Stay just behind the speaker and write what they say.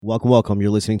Welcome.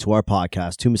 You're listening to our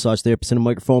podcast, Two Massage Therapists in a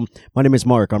Microphone. My name is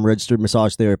Mark. I'm a registered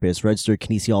massage therapist, registered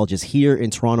kinesiologist here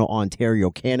in Toronto, Ontario,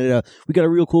 Canada. We got a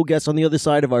real cool guest on the other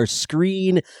side of our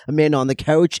screen, Amanda on the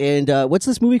couch. And what's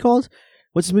this movie called?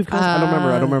 I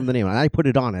don't remember the name. I put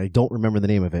it on. I don't remember the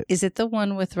name of it. Is it the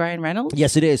one with Ryan Reynolds?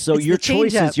 Yes, it is. So your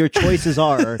choices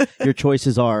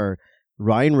are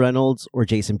Ryan Reynolds or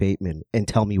Jason Bateman, and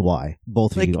tell me why.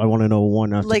 Both of you. I want to know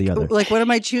one after the other. Like, what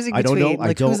am I choosing between?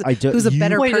 I don't know. Who's a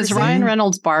better person? Is Ryan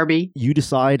Reynolds Barbie? You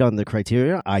decide on the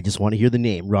criteria. I just want to hear the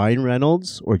name. Ryan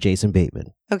Reynolds or Jason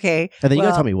Bateman. Okay. And then you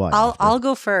gotta tell me why. I'll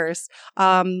go first.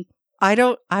 I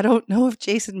don't know if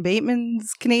Jason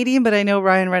Bateman's Canadian, but I know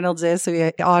Ryan Reynolds is, so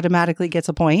he automatically gets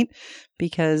a point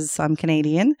because I'm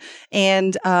Canadian.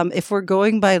 And if we're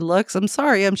going by looks, I'm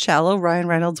sorry, I'm shallow. Ryan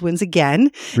Reynolds wins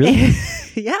again. Really?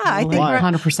 Yeah, I think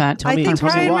 100%. I think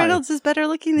Ryan Reynolds is better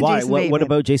looking than Jason Bateman. What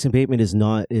about Jason Bateman is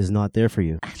not there for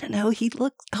you? I don't know. He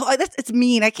looks. It's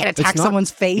mean. I can't attack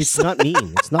someone's face. It's not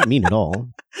mean. It's not mean at all.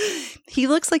 He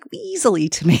looks like Weasley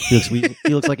to me.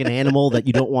 He looks like an animal that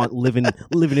you don't want living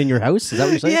in your house. Is that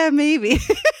what you're saying? Yeah, maybe.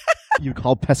 You'd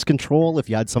call pest control if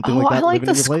you had something like that. I like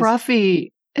the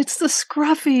scruffy. It's the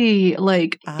scruffy,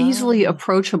 easily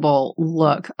approachable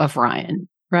look of Ryan,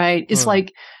 right? It's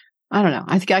like, I don't know.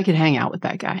 I think I could hang out with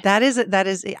that guy. That is.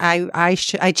 I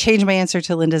changed my answer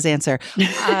to Linda's answer.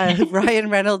 Ryan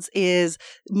Reynolds is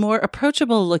more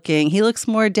approachable looking. He looks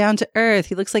more down to earth.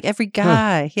 He looks like every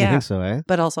guy. Yeah, I think so. Eh?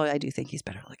 But also, I do think he's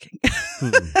better looking.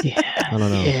 Yeah, I don't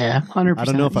know. Yeah, 100%. I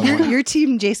don't know if I want. You're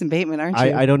team Jason Bateman, aren't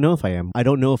you? I don't know if I am. I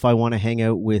don't know if I want to hang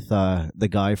out with the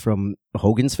guy from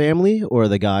Hogan's Family or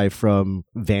the guy from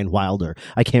Van Wilder.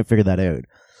 I can't figure that out.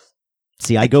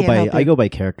 See, I go by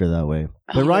character that way.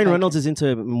 But Ryan Reynolds is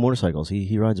into motorcycles.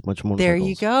 He rides a bunch of motorcycles. There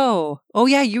you go. Oh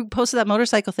yeah, you posted that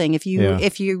motorcycle thing. If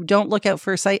you don't look out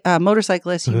for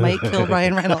motorcyclists, you might kill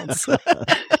Ryan Reynolds.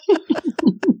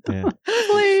 Yeah.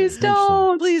 Please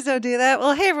don't do that.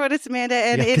 Well, hey everyone, it's Amanda,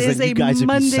 and it is a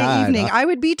Monday evening. I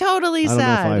would be totally sad. I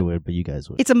don't know if I would, but you guys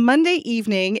would. It's a Monday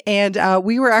evening, and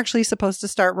we were actually supposed to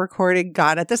start recording,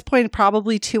 God, at this point,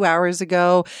 probably 2 hours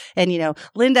ago. And,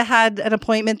 Linda had an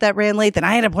appointment that ran late, then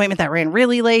I had an appointment that ran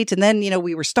really late, and then,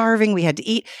 we were starving, we had to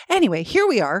eat. Anyway, here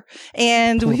we are,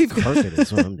 and we've carpet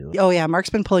is what I'm doing. Oh yeah, Mark's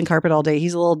been pulling carpet all day.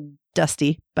 He's a little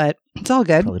dusty, but it's all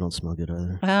good. Probably don't smell good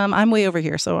either. I'm way over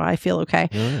here, so I feel okay.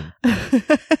 Yeah.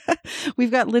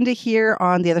 We've got Linda here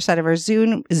on the other side of our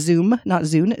Zoom,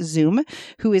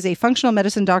 who is a functional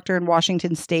medicine doctor in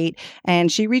Washington State, and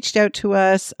she reached out to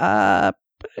us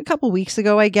a couple weeks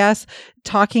ago, I guess,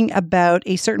 talking about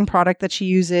a certain product that she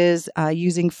uses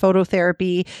using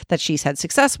phototherapy that she's had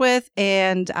success with.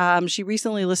 And she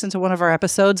recently listened to one of our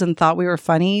episodes and thought we were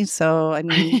funny. So, I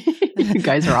mean, you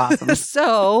guys are awesome.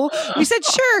 So we said,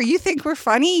 sure, you think we're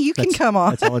funny? You can come on.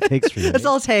 That's all it takes for you. That's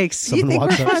all it takes. Someone you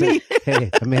think we're funny?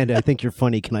 Hey, Amanda, I think you're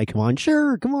funny. Can I come on?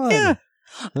 Sure, come on. Yeah.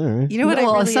 All right. You know what?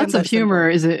 A sense of humor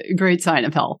is a great sign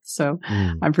of health. So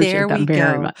I appreciate that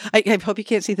very much. I hope you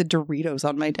can't see the Doritos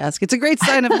on my desk. It's a great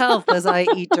sign of health as I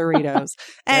eat Doritos.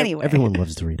 Anyway. Everyone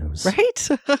loves Doritos. Right?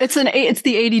 It's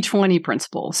the 80-20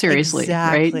 principle. Seriously.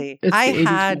 Exactly.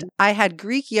 Right? I had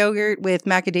Greek yogurt with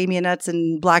macadamia nuts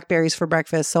and blackberries for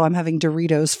breakfast. So I'm having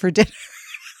Doritos for dinner.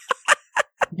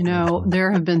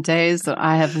 There have been days that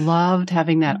I have loved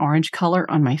having that orange color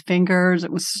on my fingers.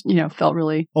 It was, felt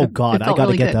really. Oh God, I got to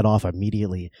really get good. that off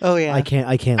immediately. Oh yeah, I can't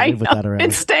live with that around.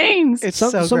 It stains. It's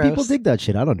some gross. people dig that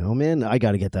shit. I don't know, man. I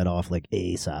got to get that off like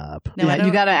ASAP. No,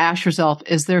 you got to ask yourself: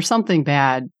 is there something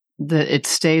bad that it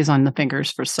stays on the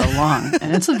fingers for so long?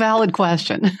 And it's a valid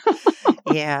question.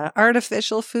 Yeah,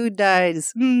 artificial food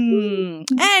dyes.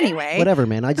 Anyway, whatever,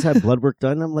 man. I just had blood work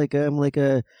done. I'm like a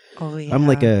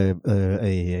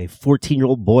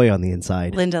 14-year-old boy on the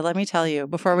inside. Linda, let me tell you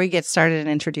before we get started and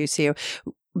introduce you.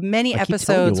 Many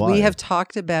episodes we have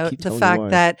talked about the fact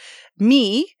that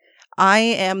I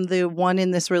am the one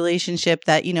in this relationship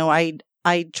that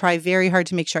I try very hard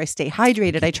to make sure I stay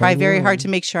hydrated. I try very hard to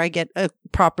make sure I get a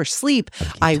proper sleep.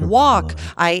 I walk.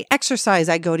 I exercise.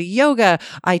 I go to yoga.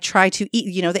 I try to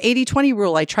eat, the 80-20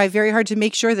 rule. I try very hard to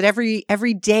make sure that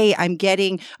every day I'm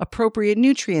getting appropriate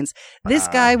nutrients. This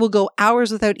guy will go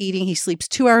hours without eating. He sleeps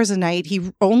 2 hours a night.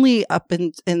 He only up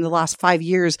in the last 5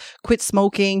 years quit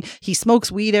smoking. He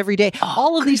smokes weed every day.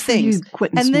 All of these things.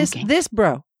 And this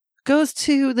bro goes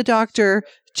to the doctor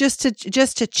just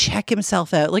to check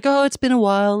himself out. Like, oh, it's been a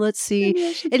while. Let's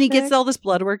see. And he gets all this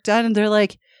blood work done. And they're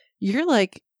like, you're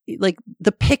like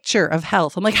the picture of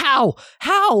health. I'm like, how?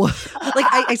 Like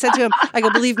I said to him, I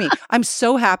go, believe me, I'm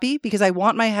so happy because I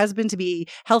want my husband to be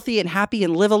healthy and happy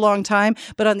and live a long time.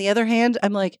 But on the other hand,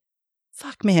 I'm like,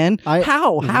 Fuck, man.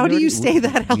 How do you stay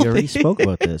that healthy? We already spoke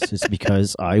about this. It's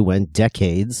because I went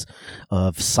decades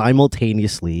of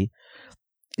simultaneously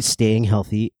staying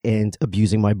healthy and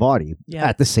abusing my body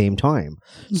at the same time.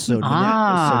 So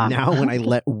now when I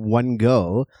let one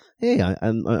go, hey,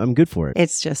 I'm good for it.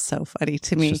 It's just so funny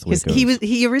to me because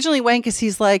he originally went because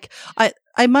he's like,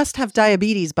 I must have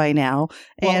diabetes by now,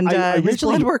 and his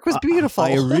blood work was beautiful.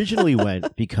 I originally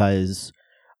went because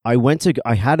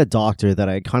I had a doctor that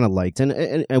I kind of liked,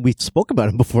 and we spoke about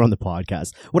him before on the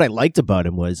podcast. What I liked about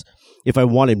him was if I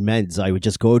wanted meds, I would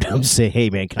just go to him and say,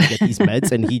 hey, man, can I get these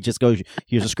meds? And he'd just go,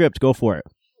 here's a script, go for it.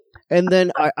 And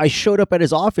then I showed up at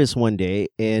his office one day,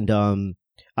 and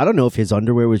I don't know if his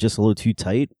underwear was just a little too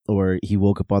tight or he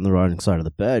woke up on the wrong side of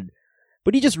the bed,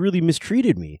 but he just really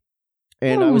mistreated me.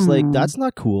 And I was like, that's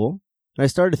not cool. And I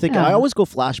started to think, I always go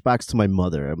flashbacks to my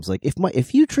mother. I was like,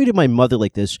 if you treated my mother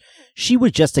like this, she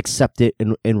would just accept it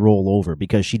and roll over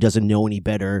because she doesn't know any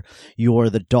better. You're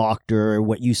the doctor.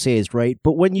 What you say is right.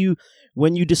 But when you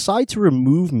decide to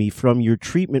remove me from your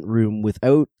treatment room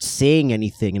without saying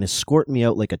anything and escort me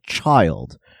out like a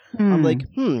child, I'm like,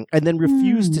 and then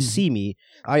refuse to see me,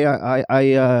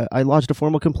 I lodged a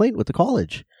formal complaint with the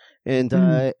college. And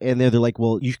they're like,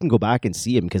 well, you can go back and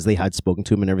see him because they had spoken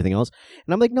to him and everything else.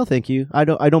 And I'm like, no, thank you. I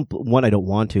don't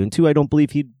want to. And two, I don't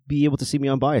believe he'd be able to see me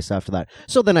unbiased after that.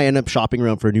 So then I end up shopping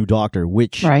around for a new doctor,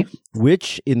 which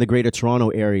in the Greater Toronto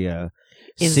area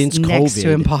is since next COVID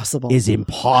to impossible. Is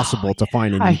impossible to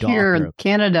find a new doctor. I hear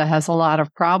Canada has a lot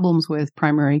of problems with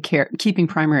keeping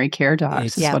primary care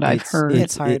docs. Is what I've heard.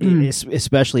 It's hard,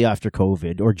 especially after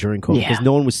COVID or during COVID, because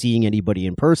no one was seeing anybody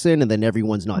in person, and then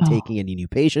everyone's not taking any new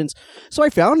patients. So I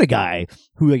found a guy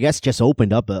who I guess just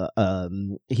opened up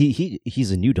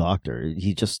he's a new doctor.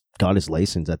 He just got his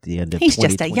license at the end of 2022. He's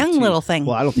just a young little thing.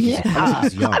 Well, I don't think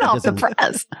he's young. I don't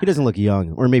depressed. He doesn't look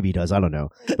young, or maybe he does. I don't know.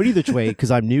 But either way, because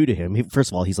I'm new to him, first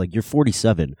of all, he's like, you're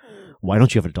 47. Why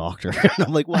don't you have a doctor? And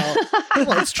I'm like, well,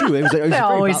 it's true. They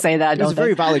always say that. It was a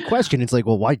very valid question. It's like,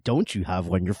 well, why don't you have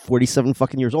one? You're 47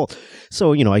 fucking years old.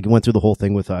 So, I went through the whole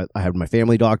thing with, I had my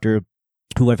family doctor,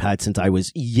 who I've had since I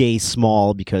was yay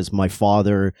small because my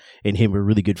father and him were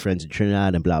really good friends in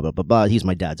Trinidad and blah, blah, blah, blah. He's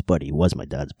my dad's buddy. He was my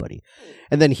dad's buddy.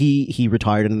 And then he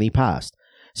retired and then he passed.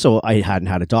 So I hadn't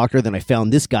had a doctor. Then I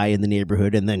found this guy in the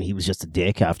neighborhood, and then he was just a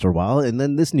dick after a while. And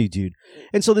then this new dude.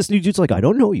 And so this new dude's like, I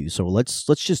don't know you. So let's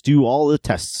just do all the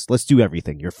tests. Let's do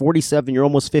everything. You're 47. You're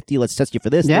almost 50. Let's test you for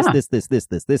this,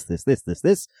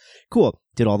 this. Cool.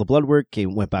 Did all the blood work.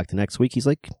 Went back the next week. He's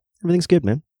like, everything's good,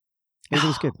 man.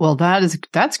 Everything's good. Well,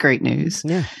 that's great news.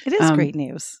 Yeah, it is great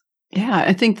news. Yeah,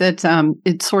 I think that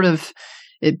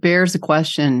it bears the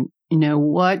question,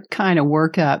 what kind of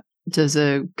workup does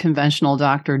a conventional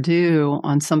doctor do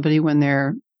on somebody when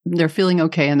they're feeling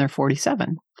okay and they're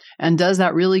 47? And does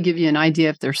that really give you an idea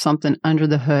if there's something under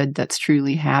the hood that's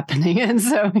truly happening? And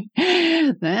so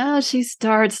now she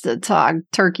starts to talk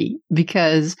turkey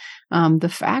because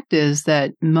the fact is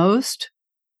that most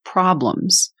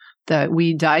problems that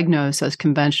we diagnose as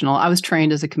conventional. I was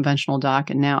trained as a conventional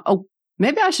doc, and now,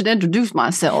 maybe I should introduce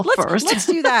myself first. Let's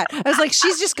do that. I was like,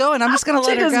 she's just going. I'm just going to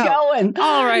let her go. Going.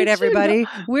 All right, everybody.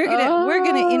 We're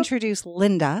gonna introduce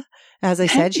Linda. As I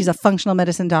said, she's a functional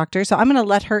medicine doctor. So I'm going to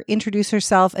let her introduce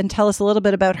herself and tell us a little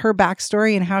bit about her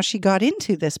backstory and how she got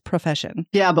into this profession.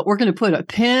 Yeah, but we're going to put a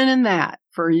pin in that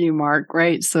for you, Mark,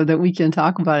 right? So that we can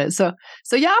talk about it. So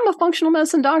yeah, I'm a functional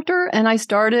medicine doctor, and I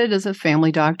started as a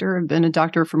family doctor. I've been a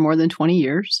doctor for more than 20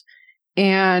 years.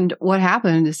 And what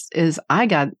happened is I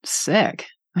got sick.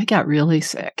 I got really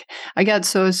sick. I got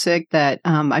so sick that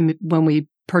when we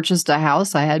purchased a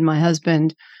house, I had my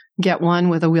husband get one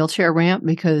with a wheelchair ramp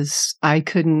because I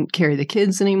couldn't carry the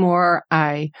kids anymore.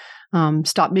 I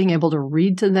stopped being able to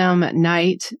read to them at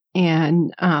night,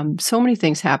 and so many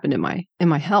things happened in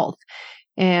my health.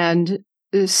 And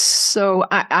so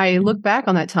I look back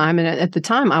on that time, and at the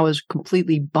time I was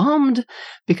completely bummed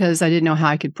because I didn't know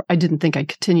how I didn't think I'd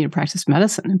continue to practice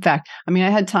medicine. In fact, I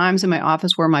had times in my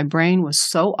office where my brain was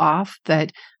so off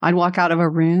that I'd walk out of a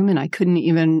room and I couldn't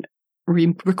even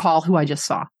recall who I just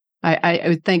saw.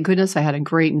 I thank goodness I had a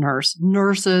great nurse.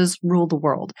 Nurses rule the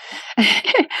world.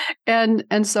 and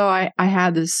so I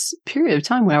had this period of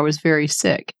time when I was very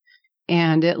sick.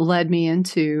 And it led me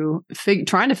into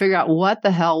trying to figure out what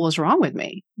the hell was wrong with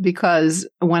me. Because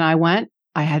when I went,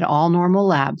 I had all normal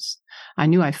labs. I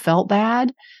knew I felt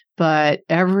bad, but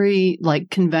every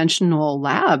conventional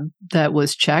lab that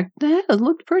was checked, it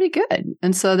looked pretty good.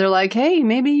 And so they're like, hey,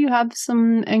 maybe you have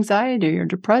some anxiety or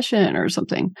depression or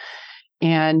something.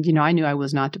 And, I knew I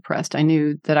was not depressed. I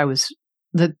knew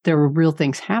that there were real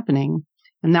things happening.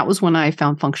 And that was when I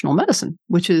found functional medicine,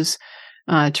 which is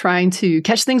trying to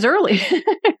catch things early.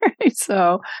 Right?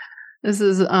 So this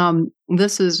was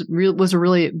a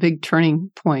really big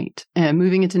turning point, and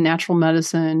moving into natural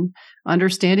medicine,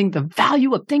 understanding the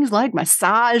value of things like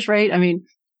massage, right? I mean,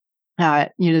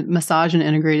 massage and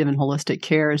integrative and holistic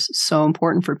care is so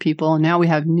important for people. And now we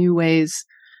have new ways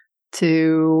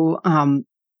to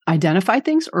identify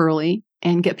things early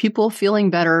and get people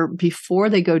feeling better before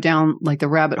they go down like the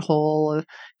rabbit hole of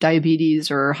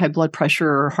diabetes or high blood pressure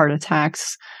or heart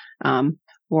attacks,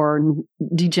 or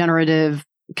degenerative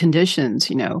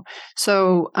conditions,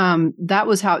 So that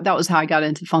was how I got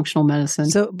into functional medicine.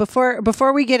 So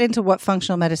before we get into what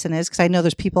functional medicine is, because I know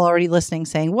there's people already listening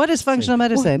saying, "What is functional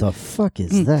medicine? What the fuck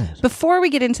is that?" Before we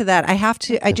get into that, I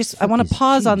want to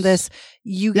pause on this.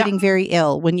 You getting very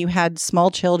ill when you had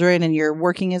small children and you're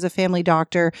working as a family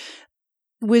doctor.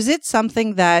 Was it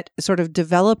something that sort of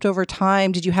developed over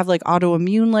time? Did you have like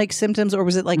autoimmune like symptoms, or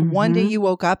was it like one day you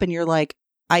woke up and you're like,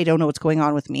 I don't know what's going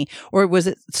on with me? Or was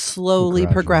it slowly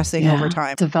progressing over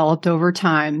time? Developed over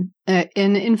time. And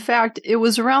in fact, it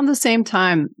was around the same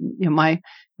time,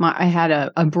 I had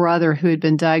a brother who had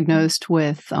been diagnosed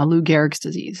with Lou Gehrig's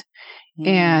disease.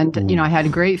 And, I had a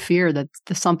great fear that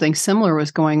something similar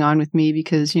was going on with me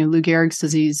because, Lou Gehrig's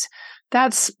disease,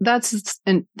 that's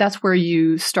where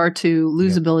you start to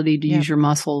lose ability to use your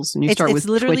muscles, and it's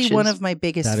literally twitches. One of my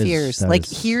biggest fears. Like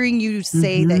hearing you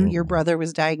say that your brother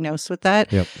was diagnosed with that,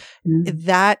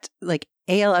 that like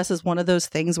ALS is one of those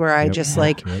things where I just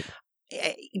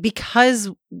because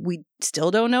we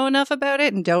still don't know enough about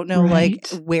it and don't know like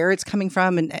where it's coming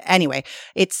from. And anyway,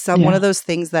 it's one of those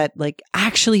things that like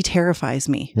actually terrifies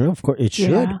me. Yeah, of course it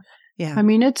should. Yeah. I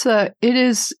mean, it's a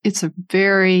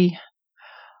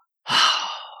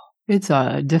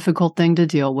difficult thing to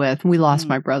deal with. We lost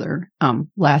my brother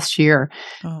last year,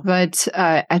 but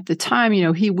at the time,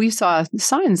 we saw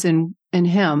signs in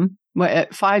him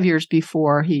 5 years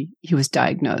before he was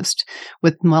diagnosed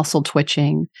with muscle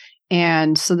twitching.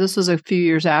 And so this was a few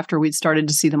years after we'd started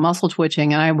to see the muscle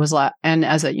twitching, and I was and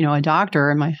as a doctor,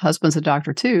 and my husband's a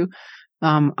doctor too,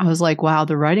 I was like, wow,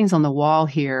 the writing's on the wall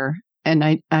here,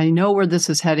 and I know where this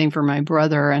is heading for my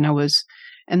brother,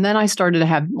 and then I started to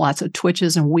have lots of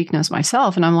twitches and weakness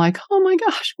myself. And I'm like, oh my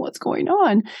gosh, what's going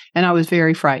on? And I was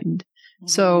very frightened. Mm-hmm.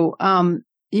 So,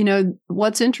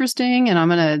 what's interesting, and I'm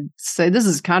going to say this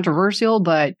is controversial,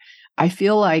 but I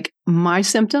feel like my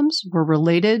symptoms were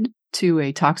related to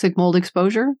a toxic mold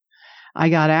exposure. I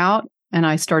got out and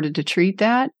I started to treat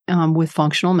that with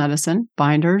functional medicine,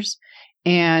 binders.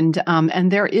 And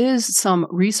there is some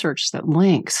research that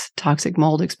links toxic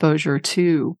mold exposure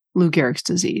to Lou Gehrig's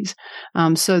disease.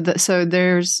 So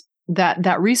there's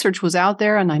that research was out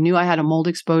there, and I knew I had a mold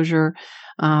exposure,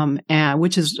 and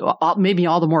which is made me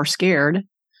all the more scared.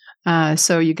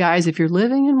 So you guys, if you're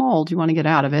living in mold, you want to get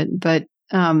out of it. But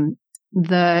I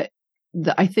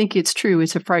think it's true.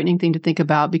 It's a frightening thing to think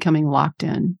about becoming locked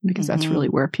in, because that's really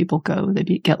where people go. They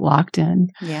get locked in,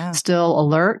 still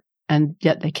alert, and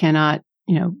yet they cannot,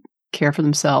 care for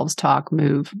themselves, talk,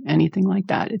 move, anything like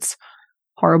that. It's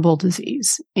horrible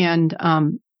disease. And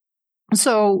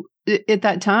so at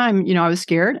that time, I was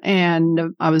scared,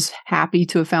 and I was happy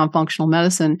to have found functional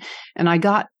medicine, and I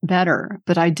got better,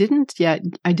 but I didn't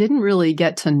really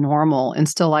get to normal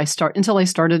until I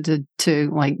started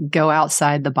to like go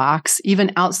outside the box,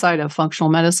 even outside of functional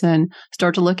medicine,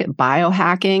 start to look at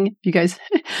biohacking. You guys,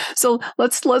 so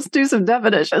let's do some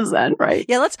definitions then, right?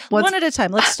 Yeah, let's one at a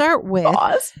time. Let's start with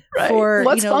what's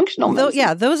functional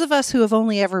medicine? Those of us who have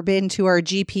only ever been to our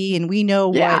GP and we know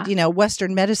what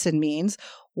Western medicine means.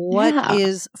 What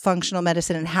is functional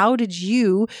medicine, and how did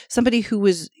you, somebody who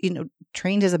was,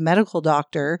 trained as a medical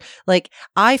doctor, like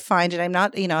I find it, I'm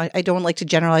not, I don't like to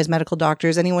generalize medical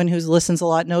doctors. Anyone who listens a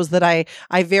lot knows that I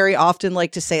very often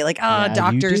like to say like,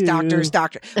 doctors,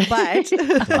 but that's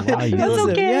okay.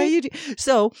 Yeah, you do.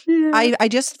 So I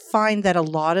just find that a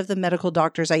lot of the medical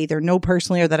doctors I either know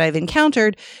personally or that I've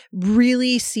encountered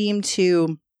really seem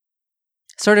to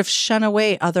sort of shun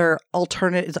away other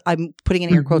alternatives. I'm putting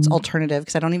in air quotes alternative,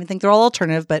 because I don't even think they're all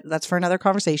alternative, but that's for another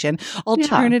conversation.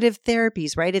 Alternative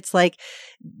therapies, right? It's like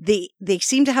they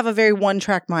seem to have a very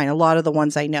one-track mind, a lot of the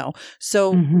ones I know.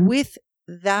 So with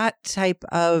that type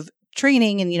of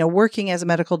training and, working as a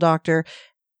medical doctor,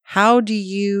 how do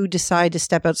you decide to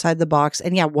step outside the box?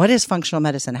 And what is functional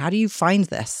medicine? How do you find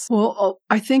this? Well,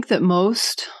 I think that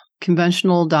most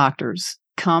conventional doctors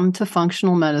come to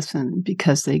functional medicine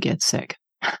because they get sick.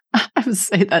 I would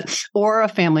say that, or a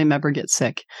family member gets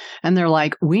sick, and they're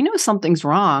like, we know something's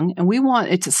wrong and we want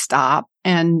it to stop.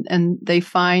 And they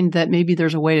find that maybe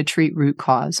there's a way to treat root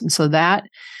cause. And so that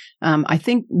I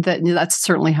think that's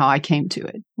certainly how I came to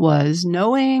it, was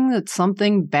knowing that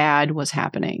something bad was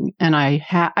happening, and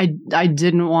I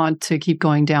didn't want to keep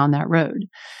going down that road.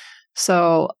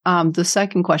 So the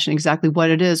second question, exactly what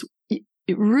it is,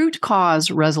 root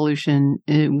cause resolution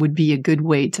would be a good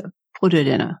way to put it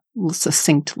in a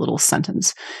succinct little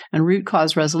sentence. And root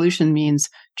cause resolution means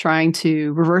trying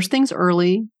to reverse things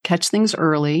early, catch things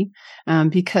early,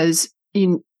 because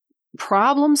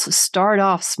problems start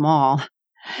off small.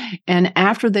 And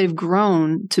after they've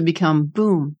grown to become,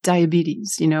 boom,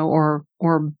 diabetes, or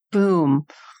boom,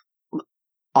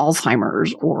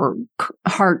 Alzheimer's or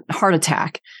heart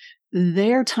attack,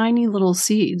 they're tiny little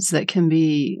seeds that can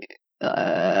be,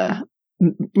 or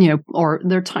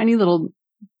they're tiny little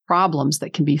problems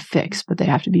that can be fixed, but they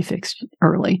have to be fixed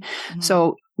early. Mm-hmm.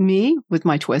 So me with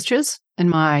my twitches and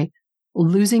my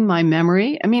losing my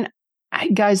memory,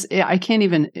 I can't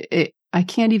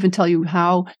even tell you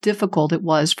how difficult it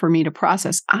was for me to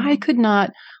process. I could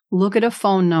not look at a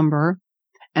phone number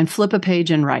and flip a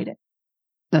page and write it.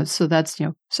 So that's,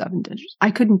 7 digits.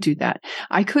 I couldn't do that.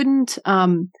 I couldn't,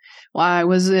 I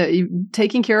was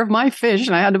taking care of my fish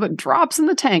and I had to put drops in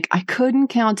the tank. I couldn't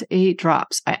count to 8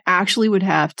 drops. I actually would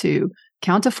have to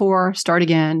count to 4, start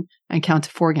again, and count to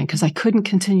 4 again, because I couldn't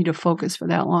continue to focus for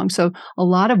that long. So a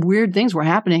lot of weird things were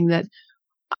happening that,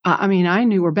 I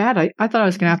knew were bad. I thought I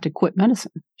was going to have to quit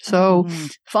medicine. So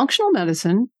functional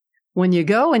medicine, when you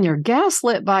go and you're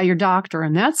gaslit by your doctor,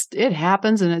 and it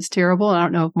happens and it's terrible. I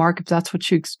don't know, Mark, if that's what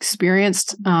you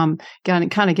experienced, kind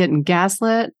of getting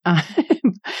gaslit.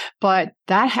 But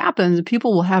that happens.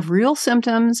 People will have real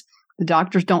symptoms. The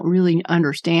doctors don't really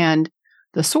understand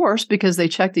the source because they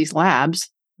check these labs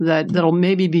that'll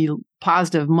maybe be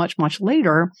positive much, much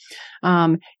later.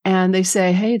 And they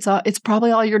say, hey, it's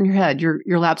probably all you're in your head.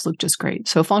 Your labs look just great.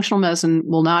 So functional medicine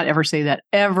will not ever say that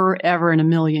ever in a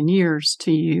million years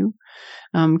to you.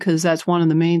 Because that's one of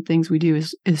the main things we do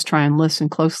is try and listen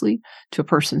closely to a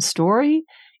person's story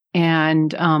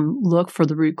and look for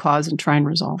the root cause and try and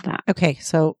resolve that. Okay,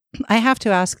 so I have to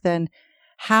ask then,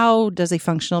 how does a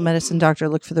functional medicine doctor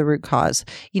look for the root cause?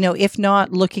 If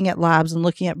not looking at labs and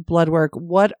looking at blood work,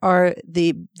 what are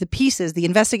the pieces, the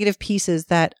investigative pieces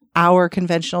that our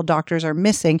conventional doctors are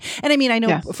missing? And I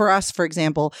know for us, for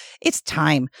example, it's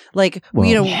time. We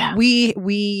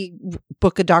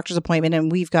book a doctor's appointment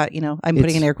and we've got, I'm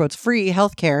putting in air quotes, free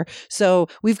healthcare. So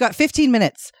we've got 15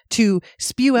 minutes to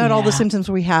spew out all the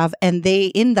symptoms we have. And they,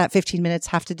 in that 15 minutes,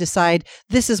 have to decide,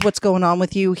 this is what's going on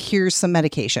with you. Here's some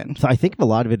medication. So I think a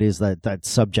lot of it is that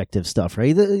subjective stuff,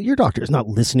 right? Your doctor is not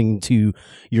listening to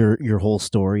your whole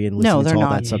story and listening to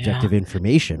all that subjective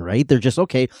information, right? They're just,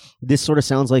 okay, this sort of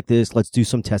sounds like this. Let's do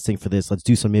some testing for this. Let's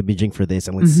do some imaging for this,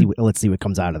 and let's see what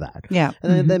comes out of that. Yeah,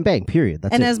 and then bang, period.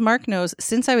 That's and it. As Mark knows,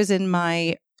 since I was in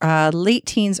my late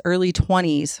teens, early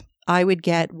 20s, I would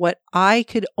get what I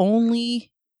could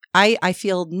only, I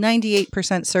feel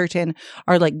 98% certain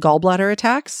are like gallbladder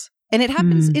attacks, and it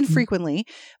happens infrequently,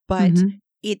 but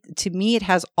to me, it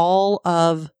has all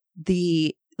of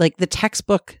the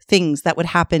textbook things that would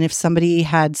happen if somebody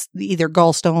had either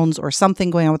gallstones or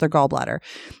something going on with their gallbladder.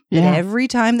 Yeah. And every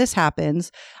time this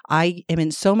happens, I am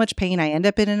in so much pain. I end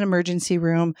up in an emergency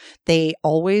room. They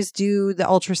always do the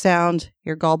ultrasound.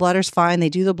 Your gallbladder's fine. They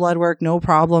do the blood work, no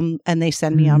problem. And they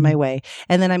send me on my way.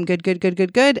 And then I'm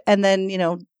good. And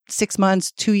then, 6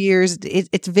 months, 2 years,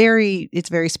 it's very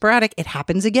sporadic. It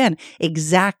happens again,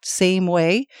 exact same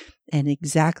way. And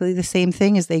exactly the same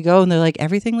thing as they go and they're like,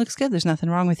 everything looks good. There's nothing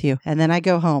wrong with you. And then I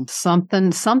go home.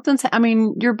 Something's,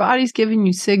 your body's giving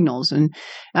you signals. And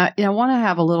I want to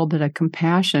have a little bit of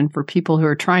compassion for people who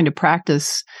are trying to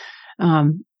practice,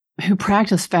 who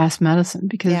practice fast medicine,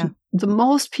 because the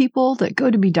most people that go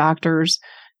to be doctors,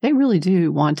 they really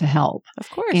do want to help. Of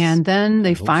course. And then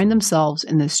they find themselves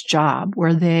in this job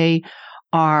where they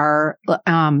are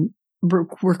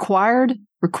required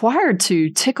to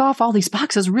tick off all these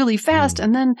boxes really fast,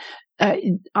 and then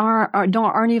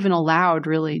aren't even allowed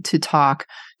really to talk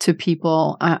to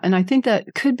people. And I think that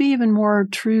could be even more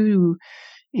true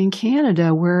in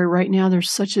Canada, where right now there's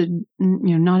such a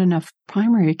not enough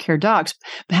primary care docs.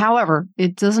 However,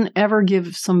 it doesn't ever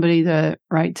give somebody the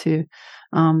right to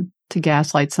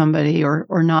gaslight somebody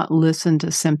or not listen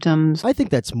to symptoms. I think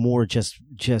that's more just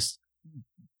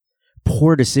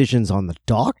poor decisions on the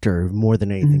doctor more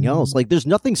than anything else. Like, there's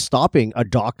nothing stopping a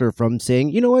doctor from saying,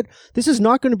 you know what, this is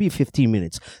not going to be 15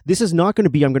 minutes. This is not going to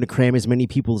be, I'm going to cram as many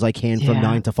people as I can from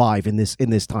 9 to 5 in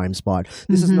this time spot.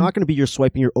 This is not going to be you're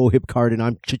swiping your OHIP card and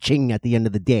I'm cha-ching at the end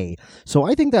of the day. So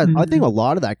I think that, I think a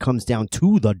lot of that comes down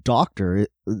to the doctor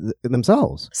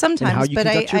themselves. Sometimes, but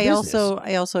I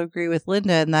also agree with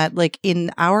Linda in that, like,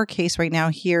 in our case right now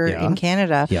here in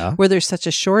Canada, where there's such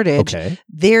a shortage,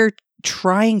 they're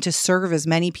trying to serve as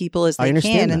many people as they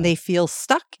can, and they feel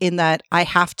stuck in that I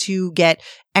have to get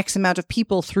X amount of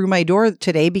people through my door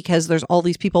today because there's all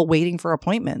these people waiting for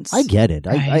appointments. I get it.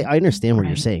 I understand what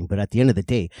you're saying, but at the end of the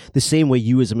day, the same way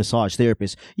you as a massage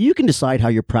therapist, you can decide how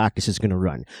your practice is going to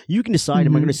run. You can decide,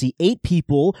 am I going to see 8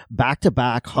 people back to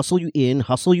back, hustle you in,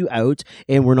 hustle you out,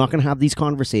 and we're not going to have these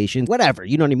conversations, whatever.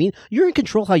 You know what I mean? You're in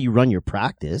control how you run your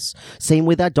practice. Same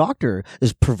way that doctor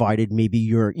is, provided maybe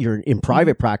you're in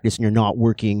private practice and you're not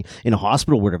working in a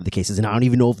hospital, whatever the case is. And I don't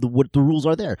even know what the rules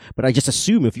are there, but I just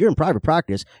assume if you're in private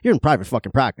practice, you're in private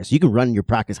fucking practice. You can run your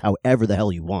practice however the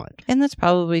hell you want. And that's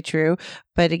probably true.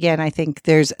 But again, I think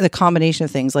there's the combination of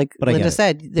things. Like Linda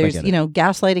said, there's,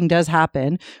 gaslighting does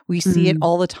happen. We see it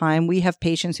all the time. We have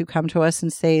patients who come to us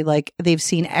and say, like, they've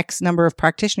seen X number of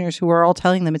practitioners who are all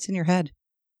telling them it's in your head.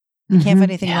 You can't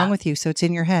find anything wrong with you, so it's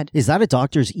in your head. Is that a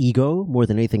doctor's ego more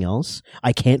than anything else?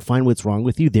 I can't find what's wrong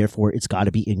with you, therefore it's got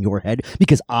to be in your head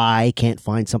because I can't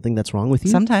find something that's wrong with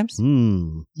you? Sometimes.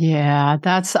 Yeah,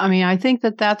 I think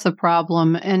that's a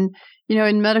problem. And,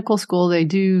 in medical school, they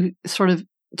do sort of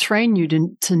train you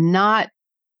to not,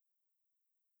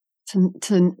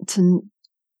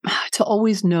 to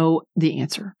always know the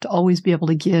answer, to always be able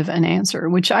to give an answer,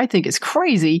 which I think is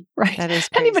crazy, right? That is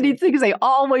crazy. Anybody thinks they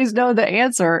always know the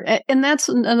answer. And that's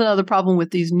another problem with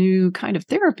these new kind of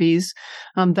therapies,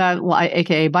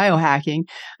 aka biohacking.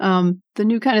 The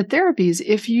new kind of therapies,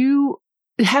 if you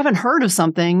haven't heard of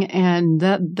something and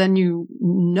then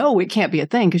it can't be a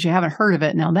thing because you haven't heard of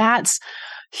it. Now that's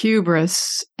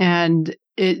hubris, and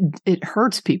it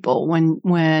hurts people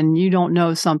when you don't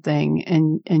know something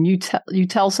and you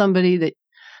tell somebody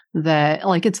that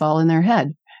like it's all in their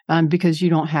head because you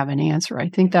don't have an answer. I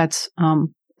think that's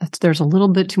there's a little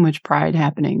bit too much pride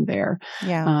happening there.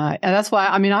 Yeah. And that's why,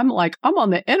 I'm on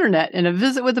the internet in a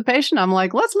visit with a patient. I'm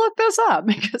like, let's look this up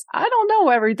because I don't know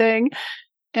everything.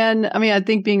 And I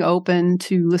think being open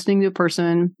to listening to a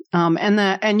person,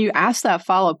 and you ask that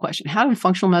follow-up question, how do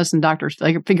functional medicine doctors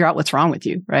figure out what's wrong with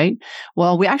you, right?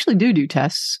 Well, we actually do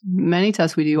tests. Many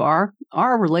tests we do are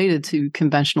related to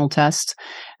conventional tests.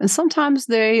 And sometimes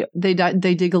they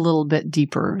dig a little bit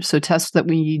deeper. So tests that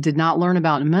we did not learn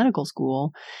about in medical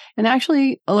school and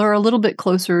actually are a little bit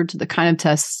closer to the kind of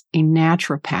tests a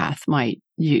naturopath might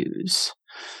use.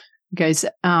 You guys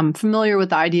familiar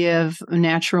with the idea of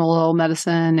natural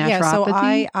medicine,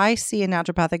 naturopathy? Yeah, so I see a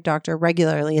naturopathic doctor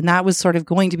regularly, and that was sort of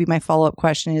going to be my follow-up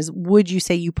question is, would you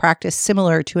say you practice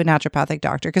similar to a naturopathic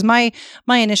doctor? Because my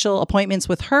initial appointments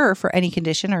with her for any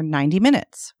condition are 90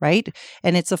 minutes, right?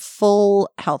 And it's a full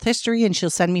health history, and she'll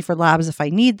send me for labs if I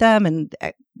need them, and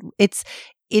it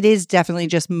is definitely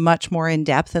just much more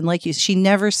in-depth. And like she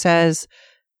never says,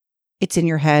 it's in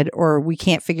your head or we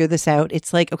can't figure this out.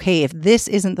 It's like, okay, if this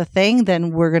isn't the thing,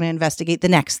 then we're going to investigate the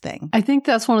next thing. I think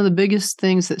that's one of the biggest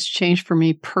things that's changed for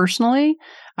me personally.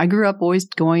 I grew up always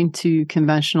going to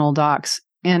conventional docs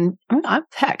and I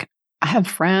have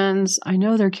friends. I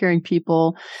know they're caring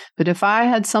people, but if I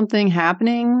had something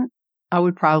happening, I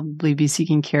would probably be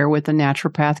seeking care with a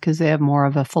naturopath because they have more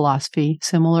of a philosophy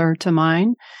similar to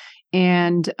mine.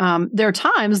 And there are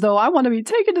times, though, I want to be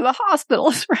taken to the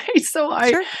hospitals, right? So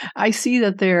I see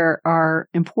that there are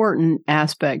important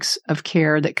aspects of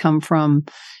care that come from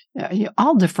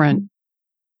all different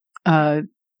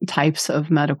types of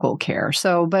medical care.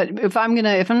 So, but if I'm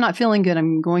not feeling good,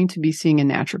 I'm going to be seeing a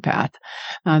naturopath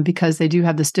because they do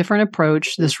have this different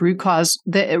approach. This root cause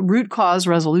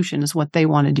resolution is what they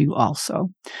want to do also.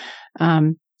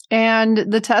 And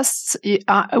the tests,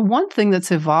 one thing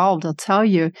that's evolved, I'll tell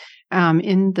you,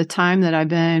 in the time that I've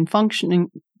been functioning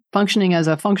as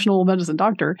a functional medicine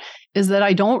doctor, is that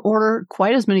I don't order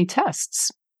quite as many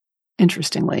tests,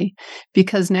 interestingly,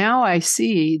 because now I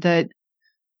see that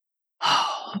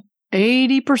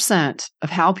 80% of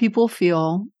how people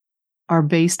feel are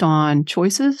based on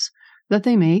choices that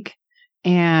they make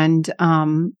and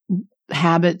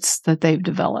habits that they've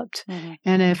developed. Mm-hmm.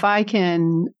 And if I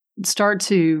can start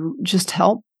to just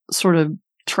help sort of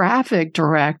traffic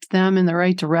direct them in the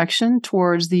right direction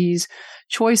towards these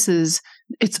choices,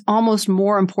 it's almost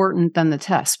more important than the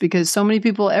test, because so many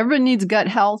people, everybody needs gut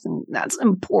health, and that's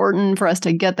important for us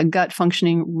to get the gut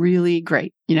functioning really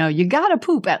great. You got to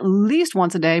poop at least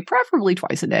once a day, preferably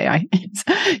twice a day.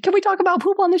 Can we talk about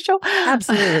poop on this show?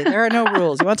 Absolutely. There are no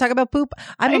rules. You want to talk about poop?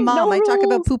 I'm a mom. I talk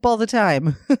about poop all the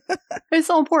time. It's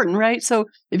so important, right? So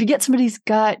if you get somebody's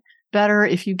gut better,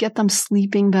 if you get them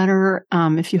sleeping better,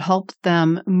 if you help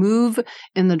them move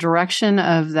in the direction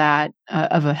of that,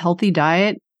 of a healthy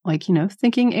diet, like,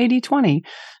 thinking 80-20,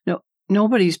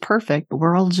 nobody's perfect, but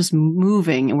we're all just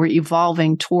moving and we're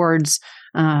evolving towards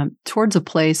a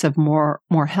place of more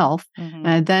health. Mm-hmm.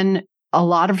 And then a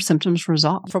lot of symptoms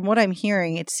resolve. From what I'm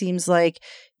hearing, it seems like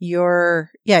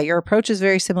your approach is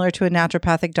very similar to a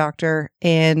naturopathic doctor.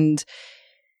 And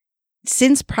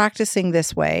since practicing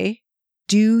this way,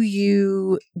 do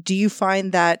you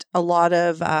find that a lot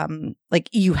of,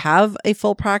 you have a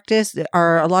full practice?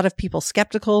 Are a lot of people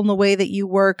skeptical in the way that you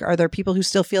work? Are there people who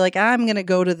still feel like I'm going to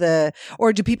go to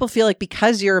or do people feel like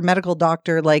because you're a medical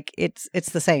doctor, like it's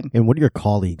the same? And what do your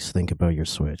colleagues think about your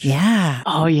switch? Yeah.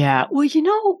 Oh, yeah. Well,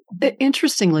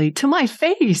 interestingly, to my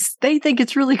face, they think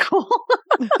it's really cool.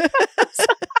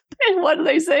 And what do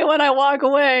they say when I walk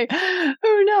away?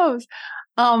 Who knows?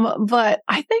 But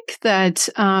I think that,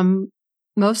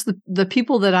 most of the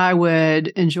people that I would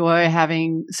enjoy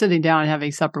sitting down and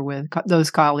having supper with, those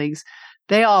colleagues,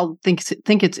 they all think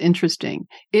it's interesting.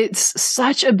 It's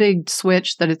such a big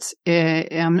switch that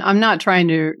I'm not trying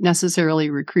to necessarily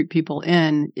recruit people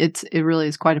in. It really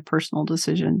is quite a personal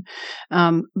decision.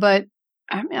 But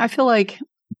I feel like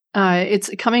it's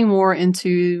coming more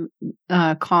into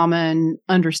common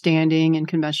understanding in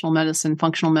conventional medicine.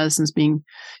 Functional medicine is being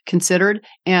considered,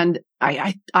 and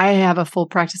I have a full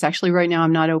practice. Actually, right now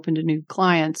I'm not open to new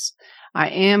clients. I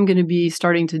am going to be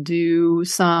starting to do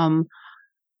some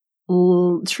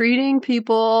treating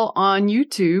people on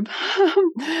YouTube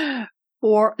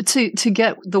or to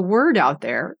get the word out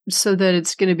there, so that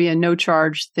it's going to be a no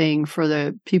charge thing for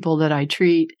the people that I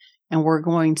treat. And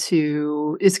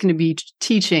it's going to be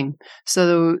teaching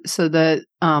so that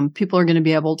people are going to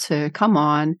be able to come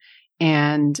on,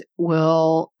 and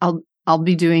I'll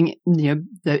be doing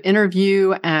the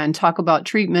interview and talk about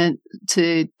treatment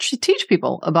to teach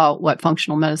people about what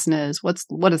functional medicine is,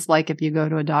 what it's like if you go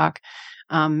to a doc.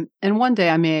 And one day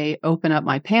I may open up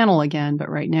my panel again, but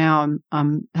right now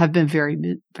have been very,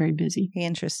 very busy.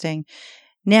 Interesting.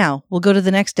 Now we'll go to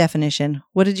the next definition.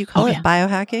 What did you call it? Yeah.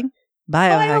 Biohacking?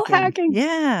 Biohacking.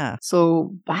 Yeah.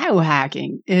 So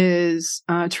biohacking is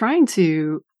trying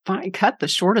to cut the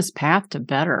shortest path to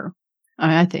better.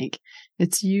 I think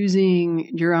it's using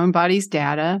your own body's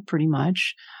data pretty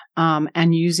much,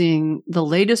 and using the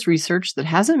latest research that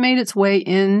hasn't made its way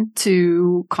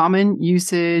into common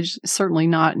usage, certainly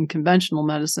not in conventional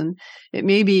medicine. It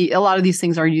may be a lot of these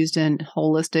things are used in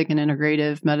holistic and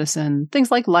integrative medicine,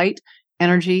 things like light,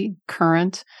 energy,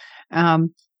 current.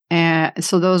 And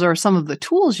so those are some of the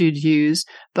tools you'd use,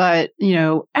 but,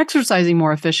 exercising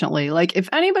more efficiently. Like if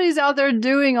anybody's out there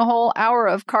doing a whole hour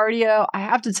of cardio, I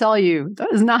have to tell you,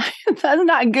 that's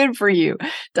not good for you.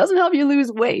 It doesn't help you lose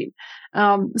weight.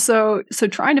 So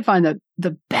trying to find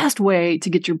the best way to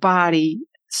get your body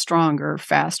stronger,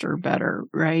 faster, better,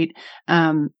 right?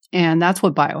 And that's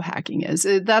what biohacking is.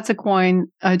 That's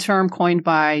a term coined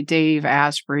by Dave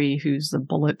Asprey, who's the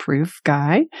bulletproof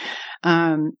guy.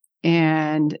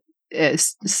 And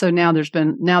so now there's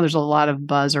a lot of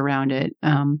buzz around it.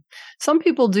 Some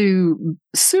people do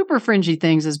super fringy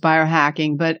things as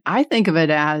biohacking, but I think of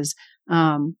it as,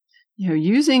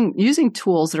 using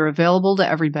tools that are available to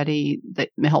everybody that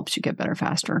helps you get better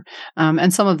faster.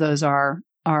 And some of those are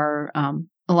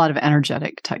a lot of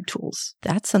energetic type tools.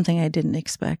 That's something I didn't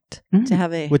expect to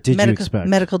have a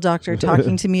medical doctor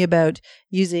talking to me about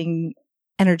using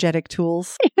energetic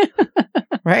tools.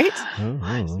 Right?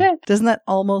 Oh. Doesn't that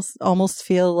almost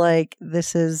feel like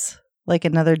this is like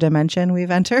another dimension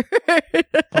we've entered?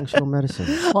 Functional medicine.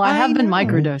 Well, I have been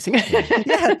microdosing.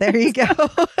 Yeah, there you go.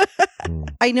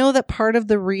 I know that part of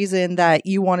the reason that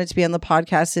you wanted to be on the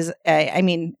podcast is,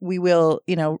 we will,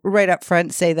 right up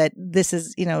front say that this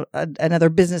is, another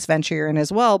business venture you're in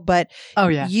as well. But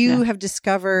you have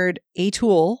discovered a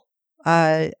tool,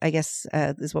 I guess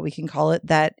is what we can call it,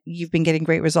 that you've been getting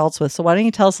great results with. So why don't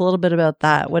you tell us a little bit about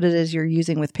that, what it is you're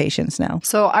using with patients now?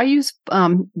 So I use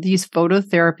these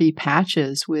phototherapy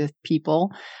patches with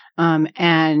people,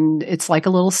 and it's like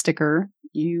a little sticker.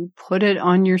 You put it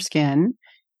on your skin,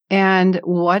 and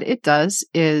what it does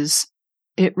is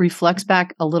it reflects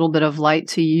back a little bit of light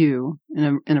to you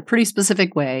in a pretty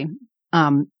specific way,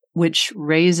 which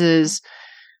raises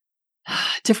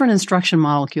different instruction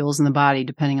molecules in the body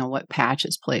depending on what patch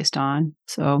is placed on.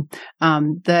 So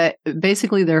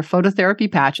basically they're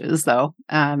phototherapy patches, though.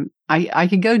 I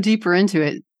could go deeper into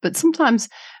it, but sometimes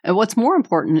what's more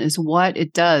important is what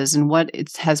it does and what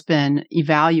it has been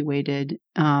evaluated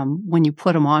when you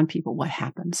put them on people, what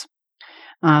happens.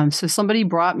 So somebody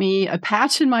brought me a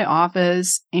patch in my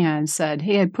office and said,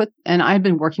 hey, I've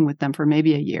been working with them for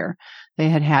maybe a year. They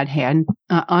had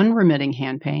unremitting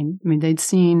hand pain. I mean, they'd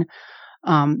seen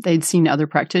other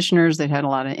practitioners. They'd had a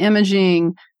lot of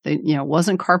imaging.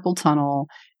 Wasn't carpal tunnel,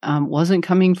 wasn't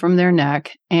coming from their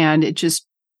neck, and it just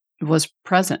was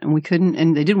present.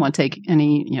 And they didn't want to take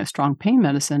any, strong pain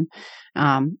medicine.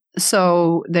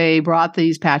 So they brought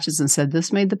these patches and said,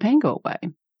 this made the pain go away.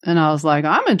 And I was like,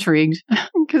 I'm intrigued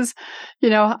because,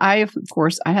 I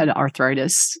had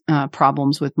arthritis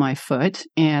problems with my foot,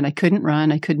 and I couldn't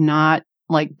run. I could not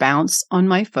bounce on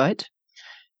my foot.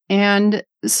 And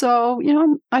so,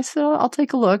 I said, I'll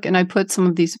take a look. And I put some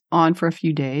of these on for a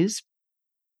few days,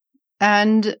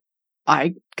 and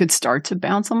I could start to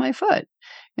bounce on my foot.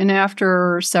 And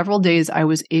after several days, I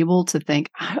was able to think,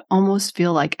 I almost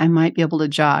feel like I might be able to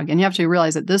jog. And you have to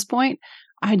realize at this point,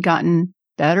 I had gotten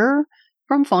better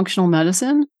from functional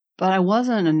medicine, but I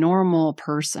wasn't a normal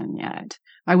person yet.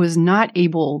 I was not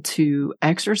able to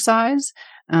exercise.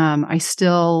 I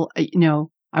still,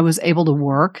 I was able to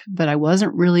work, but I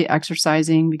wasn't really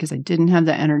exercising because I didn't have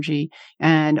the energy.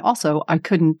 And also I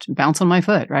couldn't bounce on my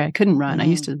foot, right? I couldn't run. I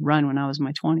used to run when I was in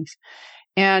my 20s.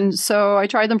 And so I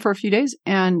tried them for a few days,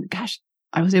 and gosh,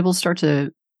 I was able to start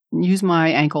to use my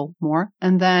ankle more.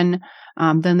 And then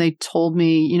they told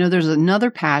me, there's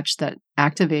another patch that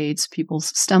activates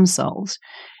people's stem cells.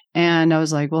 And I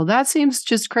was like, well, that seems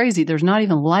just crazy. There's not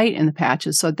even light in the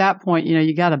patches. So at that point,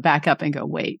 you got to back up and go,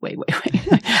 wait.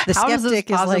 The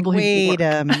skeptic is like, wait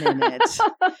a minute.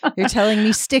 You're telling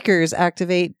me stickers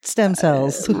activate stem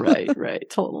cells. Right,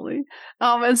 totally.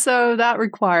 And so that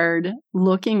required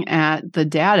looking at the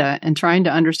data and trying to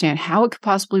understand how it could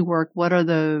possibly work. What are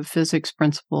the physics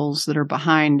principles that are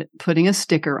behind putting a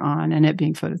sticker on and it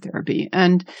being phototherapy?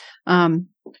 And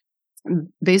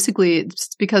basically,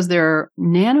 it's because there are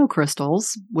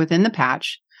nanocrystals within the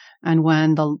patch, and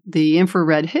when the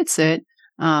infrared hits it,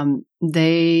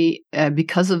 they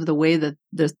because of the way that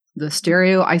the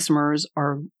stereoisomers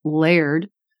are layered,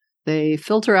 they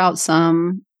filter out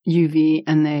some UV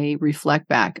and they reflect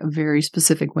back a very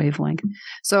specific wavelength.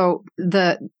 So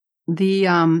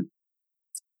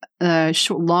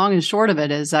long and short of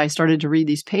it is I started to read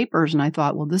these papers and I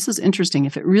thought, well, this is interesting.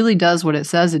 If it really does what it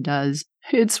says it does,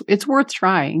 it's worth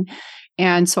trying.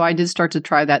 And so I did start to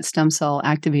try that stem cell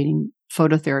activating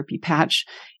phototherapy patch.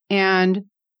 And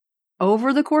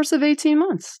over the course of 18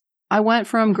 months, I went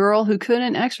from girl who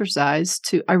couldn't exercise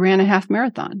to I ran a half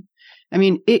marathon. I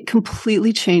mean, it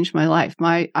completely changed my life.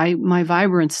 My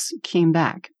vibrance came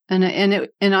back. And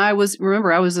I was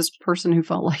this person who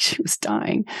felt like she was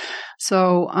dying.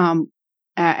 So,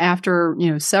 after,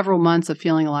 several months of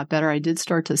feeling a lot better, I did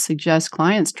start to suggest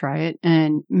clients try it.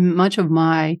 And much of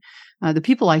the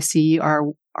people I see are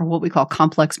what we call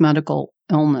complex medical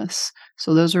illness.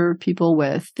 So those are people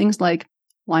with things like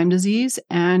Lyme disease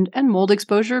and mold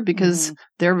exposure, because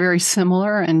they're very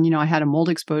similar. And, I had a mold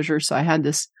exposure, so I had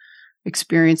this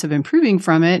experience of improving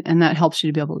from it, and that helps you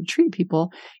to be able to treat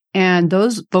people. And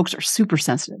those folks are super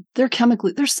sensitive. They're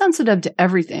sensitive to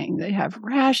everything. They have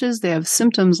rashes, they have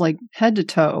symptoms like head to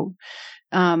toe.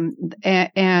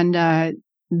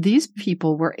 These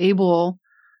people were able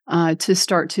to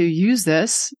start to use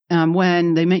this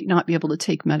when they may not be able to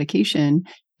take medication,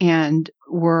 and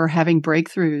were having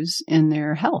breakthroughs in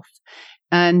their health.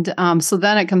 And so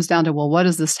then it comes down to, well, what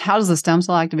is this? How does the stem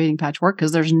cell activating patch work?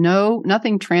 Because there's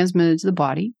nothing transmitted to the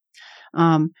body.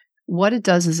 What it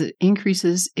does is it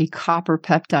increases a copper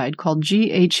peptide called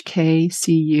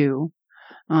GHK-Cu,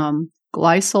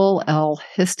 glycol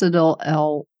L-histidyl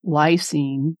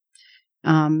L-lysine,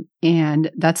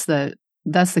 and that's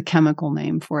the chemical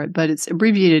name for it, but it's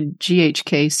abbreviated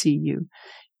GHK-Cu.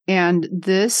 And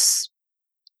this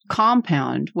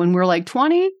compound, when we're like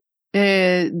 20,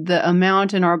 the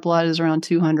amount in our blood is around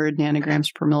 200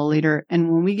 nanograms per milliliter. And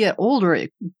when we get older,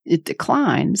 it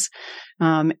declines.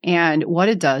 And what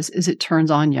it does is it turns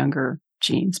on younger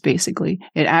genes, basically.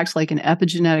 It acts like an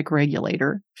epigenetic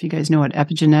regulator. If you guys know what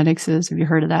epigenetics is, have you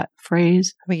heard of that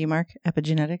phrase? How about you, Mark?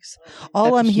 Epigenetics?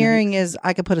 All I'm hearing is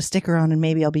I could put a sticker on and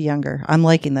maybe I'll be younger. I'm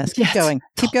liking this. Keep going.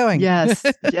 Keep going. Yes.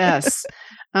 Yes.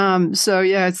 So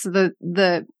yeah, it's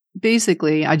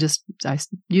basically, I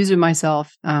use it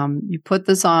myself. You put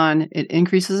this on, it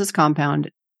increases this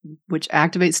compound, which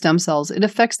activates stem cells. It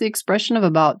affects the expression of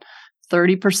about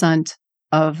 30%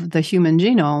 of the human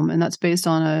genome. And that's based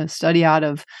on a study out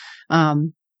of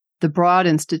the Broad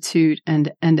Institute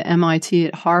and MIT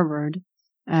at Harvard,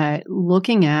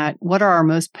 looking at what are our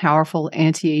most powerful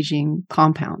anti-aging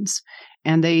compounds.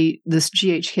 And this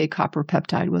GHK copper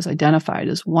peptide was identified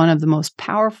as one of the most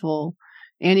powerful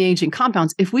anti-aging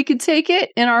compounds. If we could take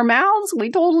it in our mouths, we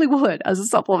totally would as a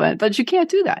supplement, but you can't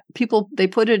do that. People, they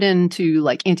put it into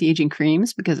like anti-aging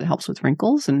creams because it helps with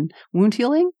wrinkles and wound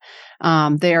healing.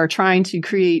 They are trying to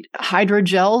create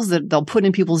hydrogels that they'll put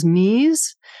in people's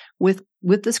knees with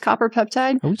this copper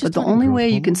peptide. But the only way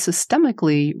you can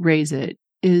systemically raise it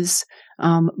is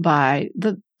by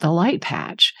the light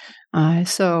patch.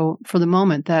 So for the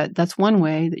moment, that's one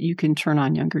way that you can turn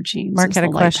on younger genes. Mark had a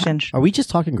question. Are we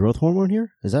just talking growth hormone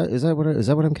here? Is that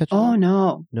what I'm catching? Oh,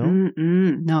 no.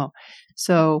 No.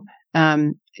 So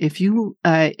if you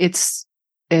it's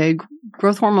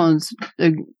growth hormones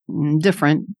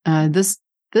different. This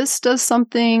does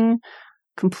something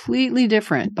completely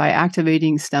different by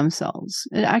activating stem cells.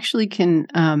 It actually can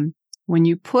when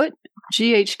you put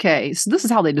GHK. So this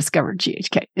is how they discovered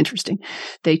GHK. Interesting.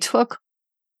 They took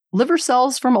liver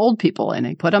cells from old people and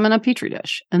they put them in a petri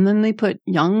dish, and then they put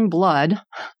young blood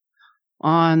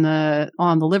on the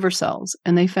liver cells,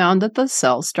 and they found that the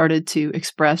cells started to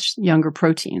express younger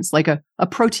proteins, like a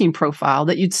protein profile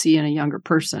that you'd see in a younger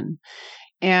person.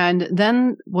 And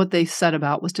then what they set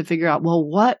about was to figure out, well,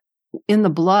 what in the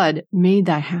blood made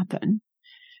that happen?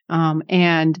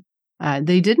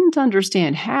 They didn't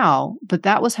understand how, but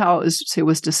that was how it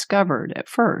was discovered at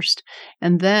first.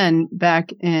 And then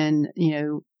back in,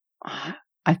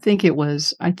 I think it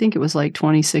was like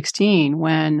 2016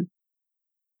 when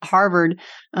Harvard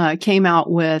came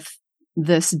out with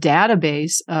this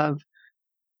database of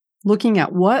looking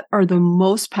at what are the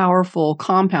most powerful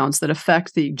compounds that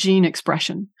affect the gene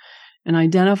expression, and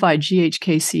identified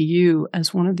GHK-Cu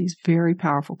as one of these very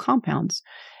powerful compounds.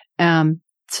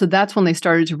 So that's when they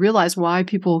started to realize why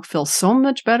people feel so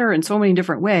much better in so many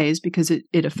different ways, because it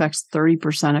affects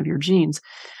 30% of your genes.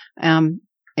 And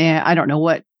I don't know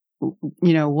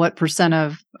what percent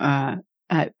of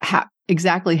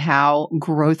exactly how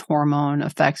growth hormone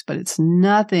affects, but it's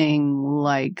nothing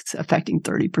like affecting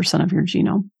 30% of your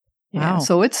genome. Wow. Yeah,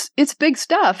 so it's big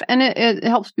stuff, and it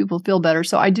helps people feel better.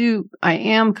 So I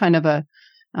am kind of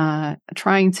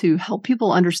trying to help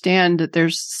people understand that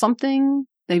there's something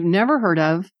they've never heard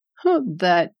of,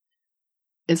 that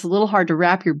it's a little hard to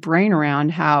wrap your brain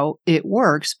around how it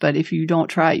works. But if you don't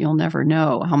try it, you'll never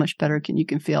know how much better you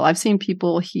can feel. I've seen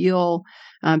people heal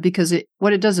because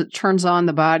what it does, it turns on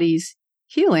the body's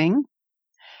healing.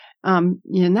 And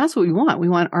that's what we want. We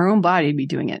want our own body to be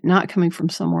doing it, not coming from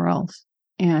somewhere else.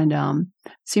 And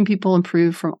seen people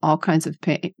improve from all kinds of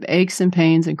aches and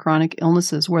pains and chronic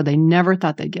illnesses where they never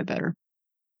thought they'd get better,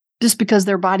 just because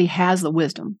their body has the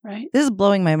wisdom, right? This is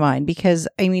blowing my mind, because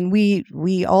I mean,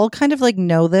 we all kind of like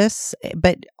know this,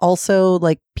 but also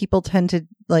like people tend to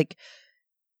like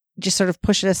just sort of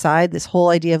push it aside. This whole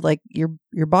idea of like your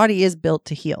body is built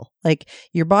to heal. Like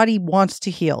your body wants to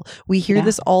heal. We hear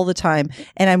this all the time.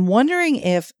 And I'm wondering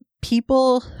if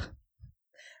people,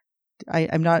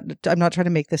 I'm not trying to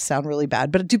make this sound really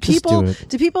bad, but do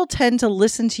people tend to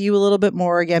listen to you a little bit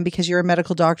more, again, because you're a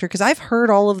medical doctor? Because I've heard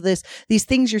all of these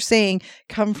things you're saying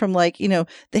come from like, the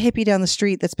hippie down the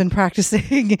street that's been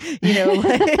practicing,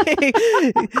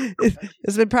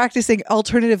 has been practicing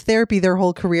alternative therapy their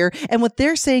whole career. And what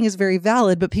they're saying is very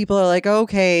valid, but people are like,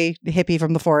 okay, hippie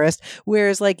from the forest.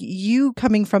 Whereas like you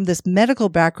coming from this medical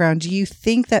background, do you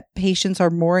think that patients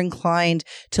are more inclined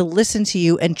to listen to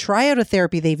you and try out a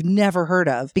therapy they've never heard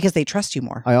of because they trust you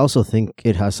more? I also think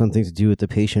it has something to do with the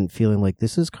patient feeling like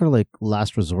this is kind of like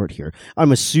last resort here.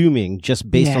 I'm assuming, just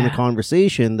based on the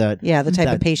conversation, that the type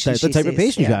of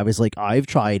patient you have is like, I've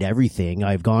tried everything.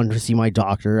 I've gone to see my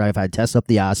doctor. I've had tests up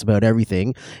the ass about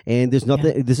everything, and there's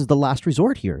nothing. Yeah. This is the last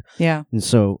resort here. Yeah. And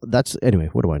so that's, anyway,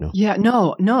 what do I know? Yeah,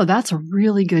 no, that's a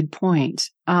really good point.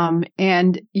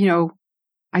 And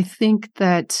I think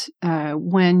that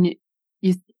when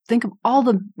you think of all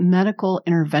the medical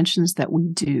interventions that we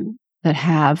do that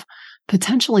have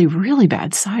potentially really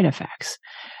bad side effects,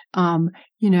 and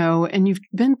you've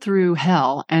been through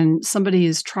hell and somebody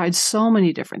has tried so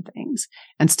many different things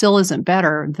and still isn't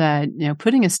better, that,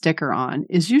 putting a sticker on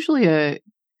is usually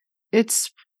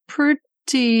it's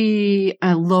pretty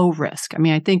low risk. I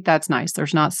mean, I think that's nice.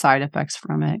 There's not side effects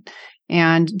from it.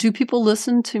 And do people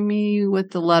listen to me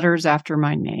with the letters after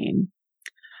my name?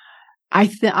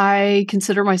 I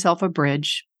consider myself a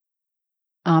bridge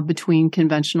between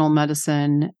conventional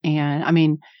medicine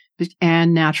and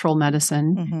natural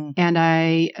medicine. Mm-hmm. And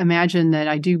I imagine that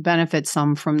I do benefit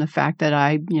some from the fact that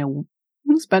I,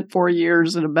 spent 4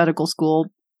 years in a medical school.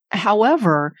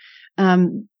 However,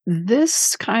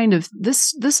 this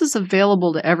is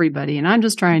available to everybody, and I'm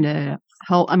just trying to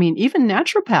help. I mean, even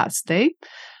naturopaths, they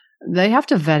have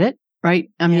to vet it, right?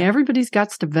 I mean, everybody's got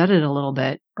to vet it a little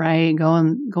bit, right? Go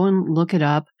and look it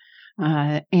up,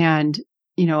 and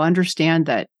understand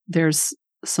that there's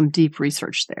some deep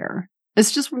research there.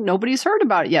 It's just nobody's heard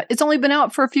about it yet. It's only been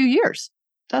out for a few years.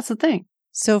 That's the thing.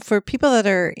 So for people that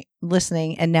are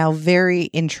listening and now very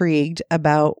intrigued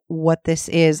about what this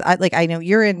is, I know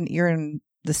you're in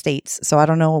the States, so I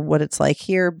don't know what it's like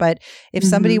here, but if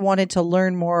somebody wanted to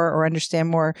learn more or understand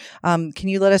more, can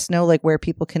you let us know like where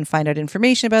people can find out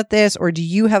information about this, or do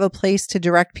you have a place to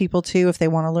direct people to if they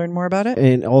want to learn more about it?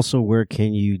 And also, where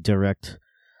can you direct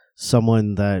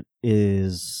someone that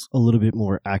is a little bit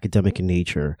more academic in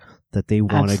nature, that they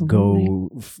want to go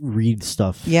read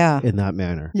stuff in that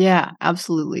manner? Yeah,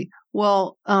 absolutely.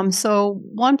 Well, so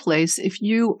one place, if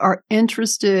you are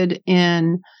interested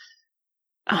in,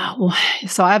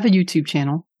 so I have a YouTube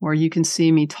channel where you can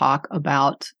see me talk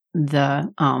about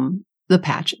the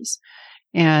patches.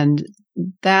 And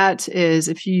that is,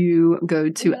 if you go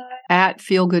to at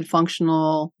Feel Good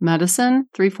Functional Medicine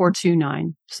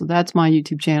 3429. So that's my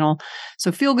YouTube channel.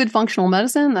 So Feel Good Functional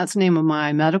Medicine, that's the name of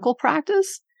my medical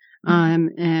practice.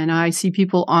 And I see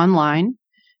people online,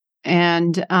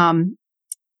 and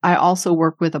I also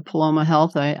work with a Paloma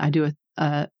Health. I do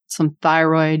some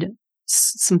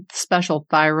special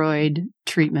thyroid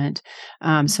treatment.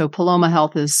 So Paloma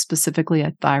Health is specifically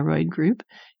a thyroid group.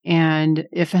 And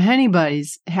if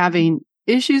anybody's having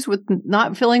issues with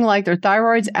not feeling like their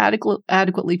thyroid's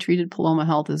adequately treated, Paloma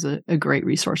Health is a great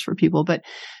resource for people. But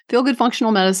Feel Good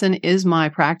Functional Medicine is my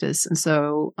practice. And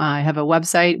so I have a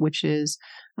website, which is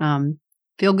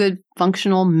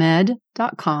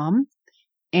feelgoodfunctionalmed.com.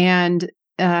 And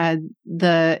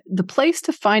the place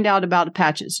to find out about the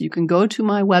patches, you can go to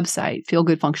my website,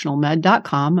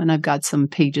 feelgoodfunctionalmed.com, and I've got some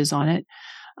pages on it.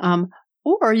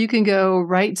 Or you can go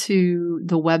right to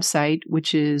the website,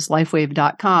 which is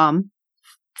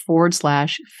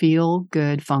lifewave.com/feel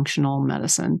good functional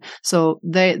medicine. So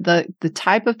the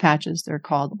type of patches, they're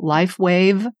called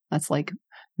LifeWave. That's like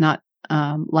not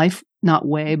life, not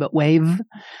way, but wave,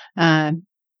 .com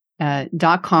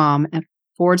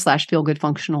 /feel good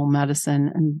functional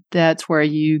medicine. And that's where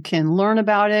you can learn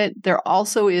about it. There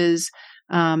also is,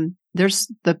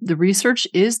 there's the research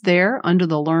is there under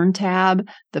the Learn tab,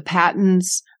 the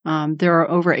patents. There are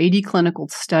over 80 clinical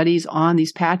studies on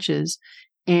these patches.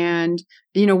 And,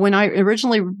 when I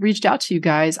originally reached out to you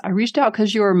guys, I reached out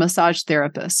because you were massage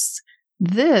therapists.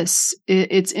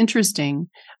 It's interesting.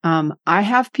 I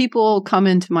have people come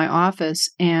into my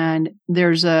office, and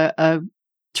there's a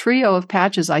trio of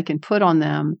patches I can put on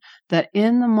them that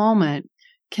in the moment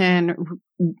can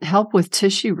help with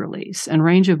tissue release and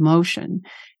range of motion.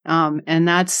 And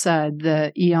that's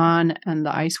the Eon and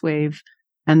the Ice Wave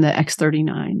and the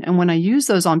X39. And when I use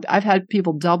those on, I've had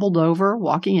people doubled over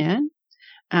walking in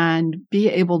and be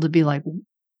able to be like,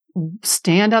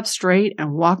 stand up straight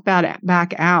and walk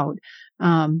back out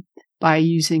by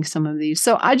using some of these.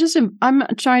 So I'm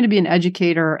trying to be an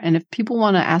educator. And if people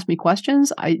want to ask me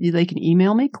questions, they can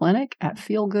email me,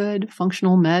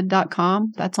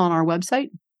 clinic@feelgoodfunctionalmed.com. That's on our website.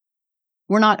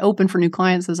 We're not open for new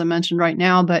clients, as I mentioned right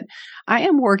now, but I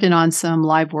am working on some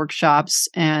live workshops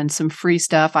and some free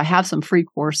stuff. I have some free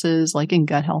courses like in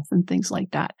gut health and things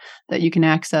like that you can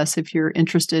access if you're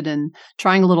interested in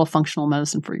trying a little functional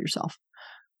medicine for yourself.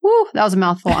 Woo, that was a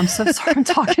mouthful. I'm so sorry I'm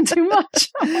talking too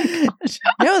much. Oh my gosh.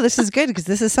 No, this is good because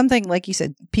this is something, like you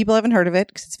said, people haven't heard of it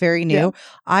because it's very new. Yeah.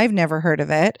 I've never heard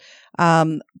of it.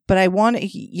 But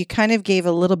you kind of gave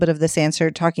a little bit of this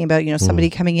answer talking about, somebody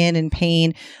coming in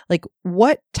pain. Like,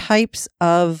 what types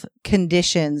of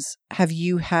conditions have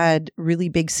you had really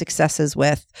big successes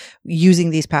with using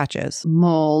these patches?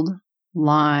 Mold,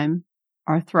 Lyme,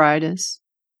 arthritis,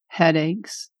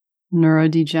 headaches,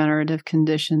 neurodegenerative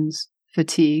conditions,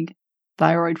 fatigue,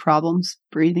 thyroid problems,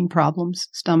 breathing problems,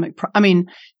 stomach.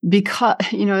 Because,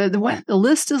 the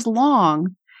list is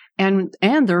long and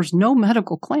there's no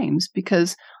medical claims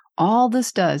because all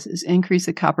this does is increase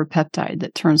the copper peptide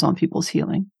that turns on people's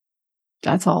healing.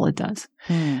 That's all it does.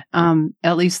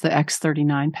 At least the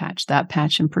X39 patch, that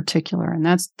patch in particular. And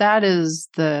that is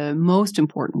the most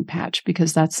important patch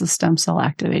because that's the stem cell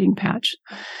activating patch.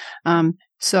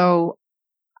 So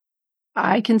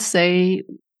I can say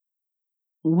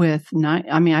with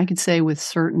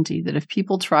certainty that if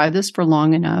people try this for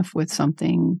long enough with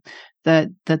something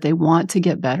that they want to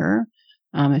get better,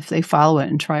 if they follow it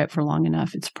and try it for long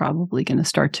enough, it's probably going to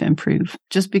start to improve.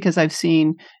 Just because I've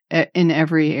seen in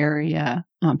every area,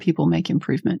 people make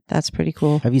improvement. That's pretty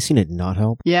cool. Have you seen it not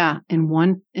help? Yeah.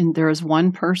 And there was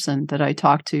one person that I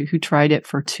talked to who tried it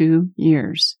for 2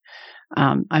 years.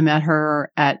 I met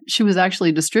her she was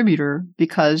actually a distributor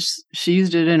because she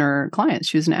used it in her clients.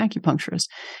 She was an acupuncturist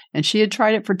and she had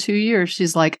tried it for 2 years.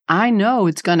 She's like, I know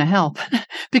it's going to help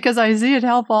because I see it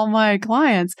help all my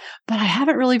clients, but I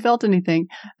haven't really felt anything.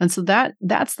 And so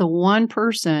that's the one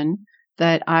person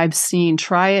that I've seen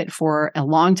try it for a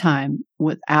long time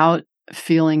without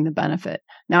feeling the benefit.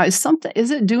 Now,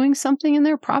 is it doing something in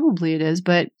there? Probably it is.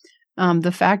 But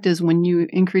the fact is, when you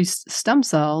increase stem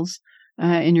cells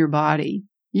in your body,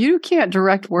 you can't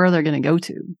direct where they're going to go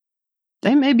to.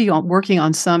 They may be working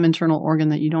on some internal organ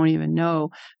that you don't even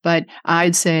know. But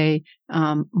I'd say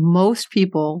most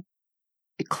people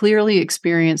clearly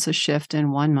experience a shift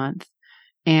in 1 month,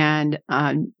 and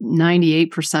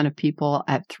 98% of people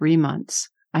at 3 months.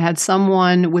 I had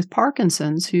someone with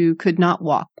Parkinson's who could not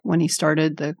walk when he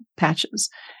started the patches.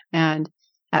 And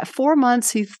at 4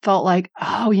 months, he felt like,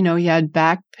 he had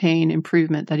back pain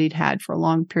improvement that he'd had for a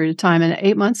long period of time. And at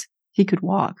 8 months, he could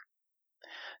walk.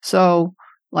 So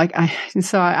now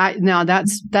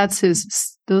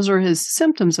those are his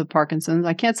symptoms of Parkinson's.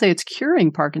 I can't say it's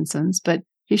curing Parkinson's, but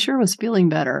he sure was feeling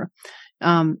better.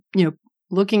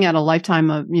 Looking at a lifetime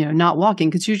of, not walking,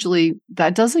 because usually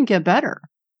that doesn't get better.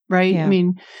 Right. Yeah. I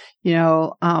mean,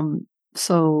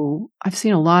 so I've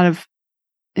seen a lot of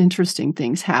interesting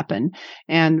things happen.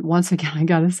 And once again, I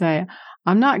got to say,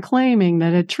 I'm not claiming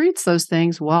that it treats those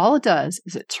things. Well, all it does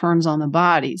is it turns on the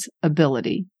body's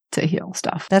ability to heal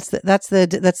stuff. That's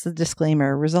the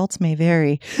disclaimer. Results may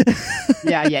vary.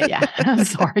 Yeah. I'm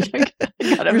sorry. I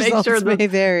gotta make sure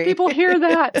that people hear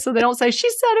that so they don't say, she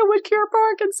said it would cure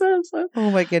Parkinson's.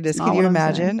 Oh my goodness. Can you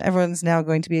imagine? Everyone's now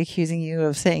going to be accusing you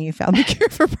of saying you found the cure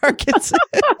for Parkinson's.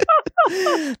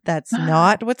 That's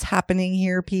not what's happening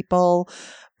here, people.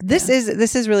 This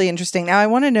is really interesting. Now, I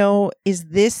want to know, is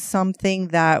this something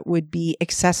that would be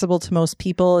accessible to most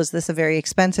people? Is this a very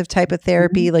expensive type of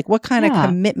therapy? Mm-hmm. Like, what kind of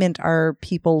commitment are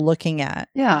people looking at?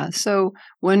 Yeah. So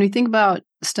when we think about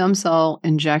stem cell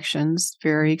injections,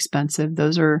 very expensive.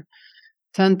 Those are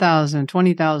 $10,000,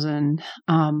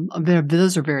 $20,000.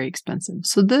 Those are very expensive.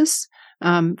 So this,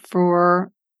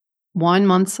 for 1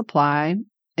 month supply,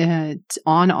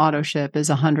 on auto ship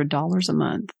is $100 a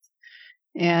month.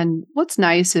 And what's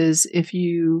nice is if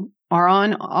you are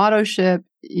on auto ship,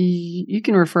 you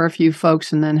can refer a few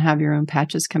folks and then have your own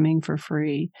patches coming for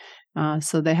free.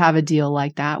 So they have a deal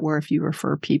like that where if you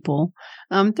refer people,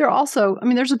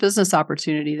 there's a business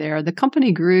opportunity there. The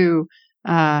company grew,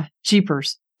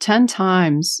 jeepers, 10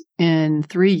 times in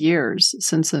 3 years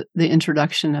since the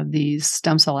introduction of these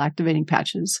stem cell activating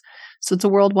patches. So it's a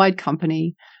worldwide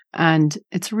company. And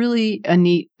it's really a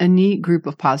neat group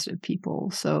of positive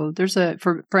people. So there's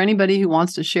for anybody who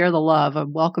wants to share the love, I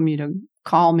welcome you to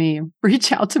call me,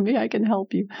 reach out to me. I can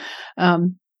help you.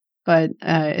 But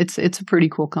it's a pretty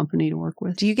cool company to work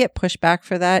with. Do you get pushback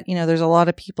for that? There's a lot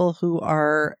of people who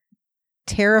are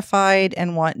terrified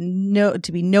and want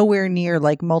to be nowhere near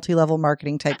like multi-level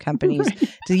marketing type companies.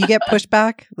 Right. Do you get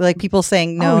pushback? Like people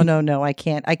saying, no, I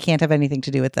can't have anything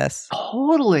to do with this.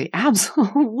 Totally.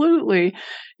 Absolutely.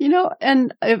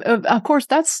 And of course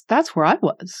that's where I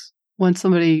was when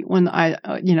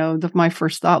my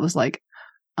first thought was like,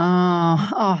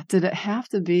 did it have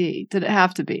to be?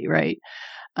 Right.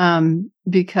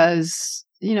 Because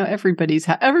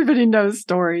everybody knows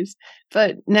stories,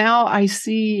 but now I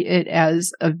see it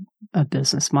as a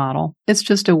business model. It's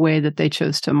just a way that they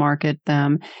chose to market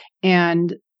them.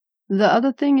 And the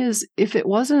other thing is, if it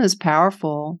wasn't as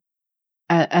powerful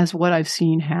as what I've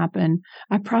seen happen,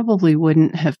 I probably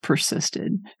wouldn't have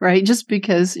persisted, right? Just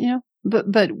because,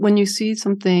 but when you see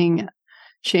something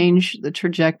change the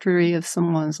trajectory of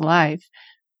someone's life,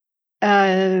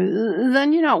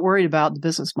 then you're not worried about the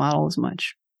business model as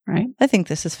much. Right. I think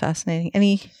this is fascinating.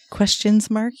 Any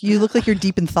questions, Mark? You look like you're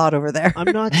deep in thought over there.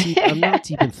 I'm not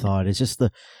deep in thought. It's just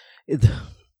the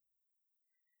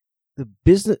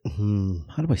business.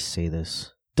 How do I say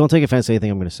this? Don't take offense to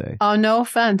anything I'm going to say. Oh, no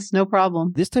offense. No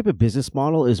problem. This type of business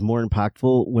model is more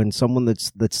impactful when someone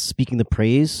that's speaking the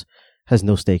praise has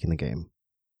no stake in the game.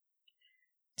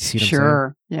 See what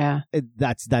sure. Yeah.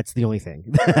 That's the only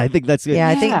thing. I think that's it. Yeah,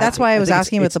 I think that's why I was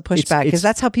asking about the pushback, because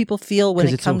that's how people feel when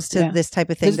it comes to this type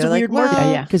of thing. They're like,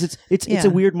 because it's a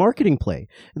weird marketing play.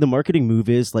 The marketing move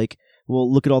is like,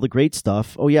 well, look at all the great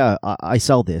stuff. Oh yeah, I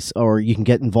sell this, or you can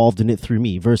get involved in it through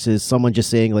me. Versus someone just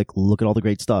saying like, look at all the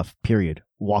great stuff. Period.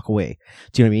 Walk away.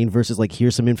 Do you know what I mean? Versus like,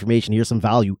 here's some information, here's some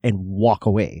value, and walk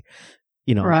away.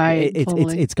 Right,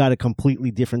 it's got a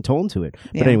completely different tone to it.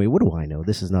 But anyway, what do I know?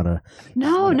 This is not a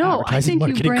no. I think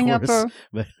you bring up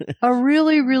a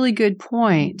really, really good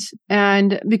point,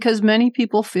 and because many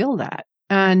people feel that,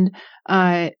 and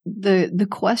the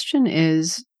question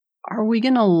is, are we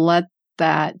going to let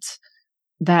that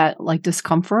like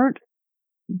discomfort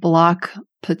block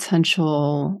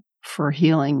potential for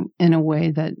healing in a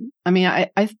way that, I mean,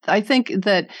 I think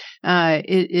that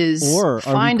it is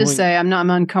fine to say I'm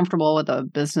uncomfortable with a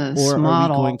business model.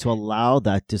 Or are we going to allow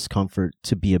that discomfort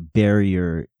to be a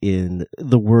barrier in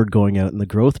the word going out and the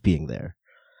growth being there?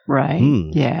 Right.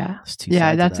 Yeah.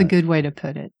 That's a good way to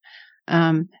put it.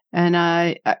 And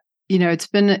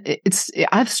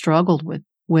I've struggled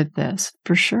with this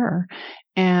for sure.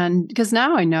 And because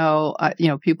now I know,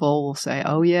 people will say,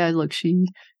 oh yeah, look,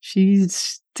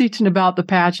 she's teaching about the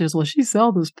patches. Well, she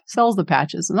sells the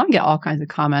patches. And I get all kinds of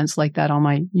comments like that on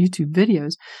my YouTube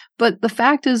videos. But the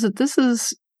fact is that this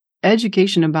is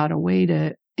education about a way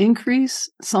to increase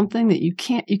something that you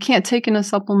can't take in a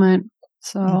supplement.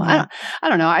 So I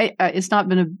don't know. It's not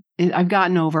been I've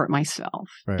gotten over it myself,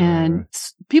 and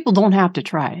people don't have to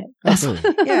try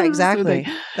it. Yeah, exactly.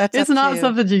 It's not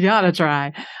something you got to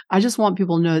try. I just want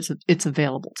people to know it's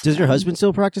available. Does your husband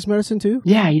still practice medicine too?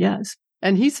 Yeah, he does.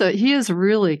 And he is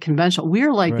really conventional.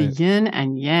 We're like the yin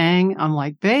and yang. I'm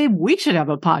like, babe, we should have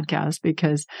a podcast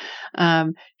because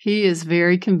he is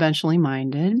very conventionally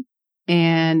minded.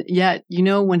 And yet,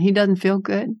 when he doesn't feel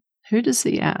good, who does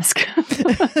he ask?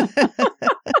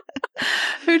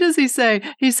 Who does he say?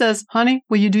 He says, honey,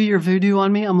 will you do your voodoo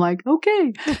on me? I'm like,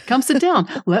 okay, come sit down.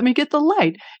 Let me get the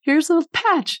light. Here's a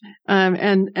patch.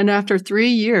 And after 3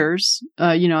 years,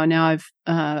 now I've,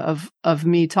 of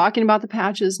me talking about the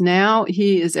patches, now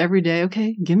he is every day,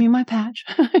 okay, give me my patch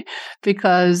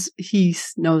because he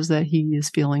knows that he is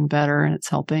feeling better and it's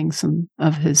helping some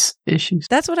of his issues.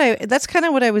 That's kind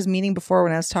of what I was meaning before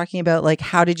when I was talking about like,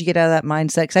 how did you get out of that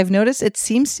mindset? Because I've noticed it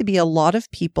seems to be a lot of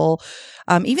people,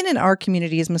 even in our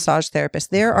community as massage therapists,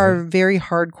 there are very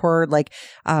hardcore, like,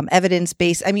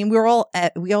 evidence-based. I mean, we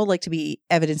all like to be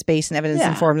evidence-based and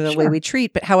evidence-informed in the way we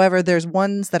treat. But however, there's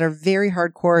ones that are very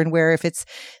hardcore and where if it's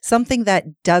something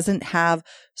that doesn't have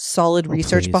solid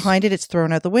research behind it, it's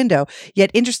thrown out the window.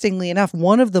 Yet, interestingly enough,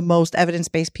 one of the most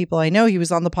evidence-based people I know, he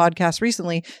was on the podcast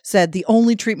recently, said the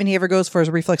only treatment he ever goes for is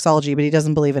reflexology, but he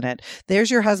doesn't believe in it.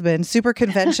 There's your husband, super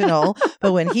conventional,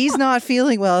 but when he's not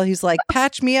feeling well, he's like,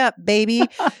 patch me up, baby.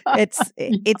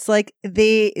 It's like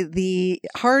the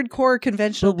hardcore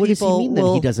conventional people. What does he mean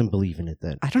that he doesn't believe in it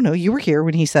then? I don't know. You were here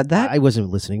when he said that. I wasn't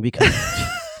listening because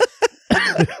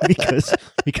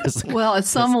because well, at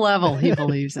some level he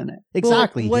believes in it.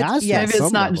 Exactly. Maybe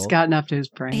it's not just gotten up to his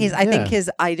brain. I think his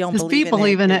I don't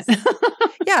believe in it.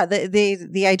 Yeah,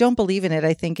 the I don't believe in it,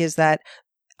 I think, is that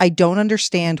I don't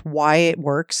understand why it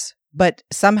works, but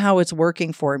somehow it's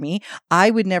working for me.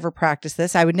 I would never practice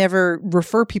this. I would never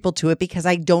refer people to it because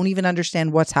I don't even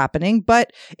understand what's happening,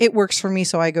 but it works for me,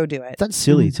 so I go do it. That's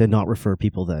silly to not refer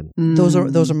people then. Those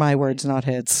are my words, not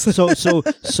his. So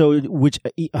which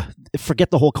forget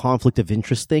the whole conflict of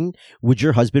interest thing. Would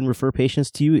your husband refer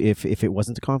patients to you if it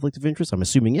wasn't a conflict of interest? I'm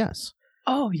assuming yes.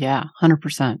 Oh yeah,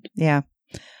 100%. Yeah.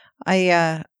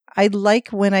 I like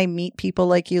when I meet people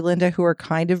like you, Linda, who are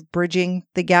kind of bridging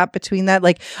the gap between that.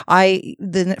 Like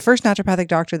the first naturopathic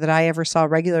doctor that I ever saw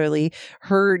regularly,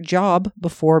 her job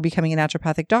before becoming a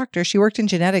naturopathic doctor, she worked in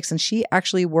genetics and she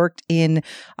actually worked in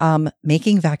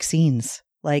making vaccines.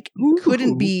 Like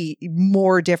couldn't be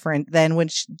more different than when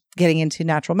getting into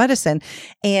natural medicine.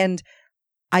 And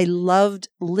I loved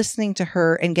listening to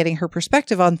her and getting her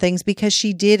perspective on things because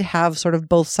she did have sort of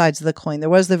both sides of the coin. There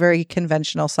was the very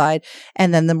conventional side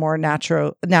and then the more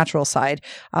natural side.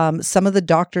 Some of the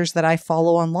doctors that I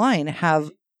follow online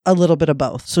have a little bit of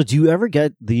both. So do you ever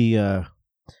get the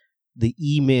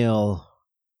email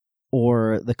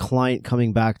or the client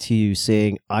coming back to you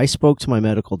saying, I spoke to my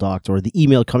medical doctor, or the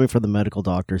email coming from the medical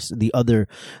doctors, the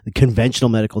conventional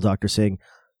medical doctor saying,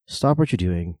 stop what you're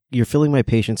doing. You're filling my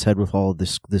patient's head with all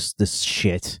this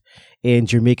shit, and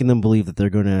you're making them believe that they're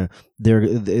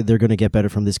gonna get better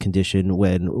from this condition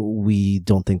when we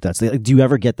don't think that's. Do you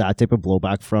ever get that type of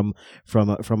blowback from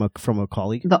a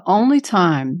colleague? The only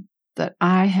time that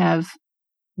I have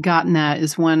gotten that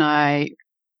is when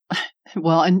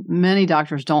and many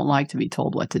doctors don't like to be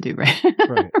told what to do, right?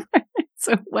 Right.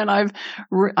 So when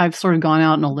I've sort of gone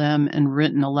out on a limb and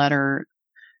written a letter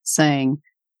saying,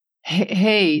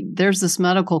 hey, there's this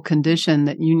medical condition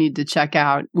that you need to check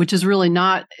out, which is really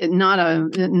not a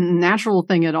natural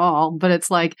thing at all. But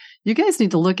it's like, you guys need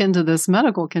to look into this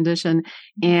medical condition.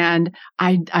 And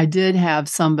I did have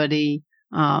somebody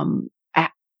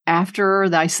after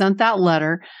I sent that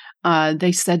letter,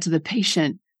 they said to the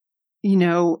patient, you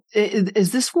know,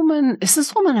 is this woman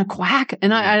a quack?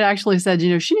 And I actually said,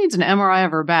 you know, she needs an MRI of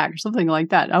her back or something like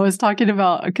that. I was talking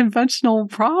about a conventional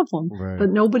problem, but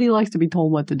nobody likes to be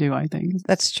told what to do, I think.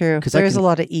 That's true. There is a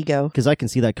lot of ego. Because I can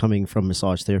see that coming from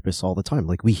massage therapists all the time.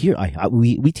 Like we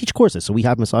teach courses, so we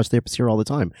have massage therapists here all the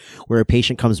time, where a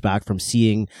patient comes back from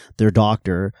seeing their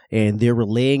doctor and they're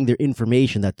relaying their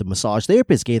information that the massage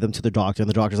therapist gave them to the doctor, and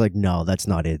the doctor's like, no, that's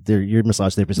not it. Your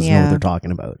massage therapist doesn't know what they're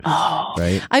talking about. Oh.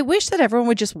 Right? I wish that everyone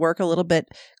would just work a little bit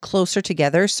closer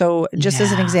together. So just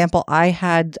as an example, I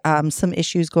had some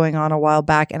issues going on a while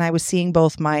back, and I was seeing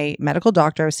both my medical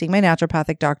doctor, I was seeing my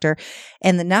naturopathic doctor,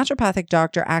 and the naturopathic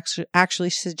doctor actually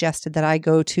suggested that I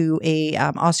go to a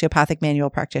osteopathic manual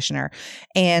practitioner.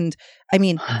 And I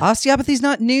mean, osteopathy is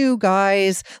not new,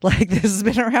 guys. Like, this has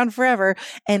been around forever.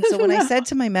 And so when I said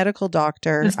to my medical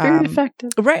doctor, it's very effective.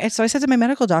 Right. So I said to my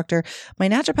medical doctor, my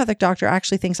naturopathic doctor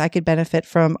actually thinks I could benefit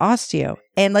from osteo.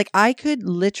 And like, I could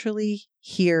literally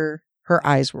hear her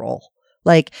eyes roll.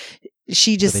 Like,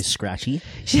 she just. Are they scratchy?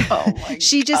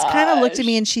 She just kind of looked at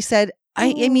me and she said,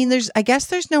 I mean, I guess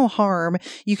there's no harm.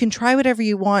 You can try whatever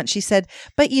you want. She said,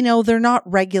 but you know, they're not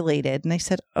regulated. And I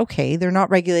said, okay, they're not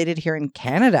regulated here in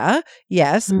Canada.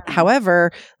 Yes.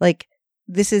 However, like,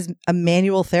 this is a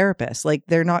manual therapist. Like,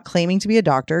 they're not claiming to be a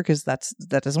doctor, because that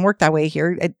doesn't work that way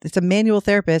here. It's a manual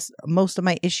therapist. Most of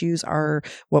my issues are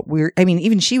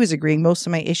even she was agreeing, most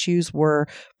of my issues were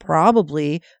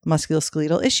probably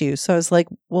musculoskeletal issues. So I was like,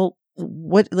 well,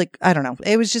 I don't know.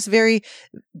 It was just very,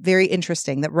 very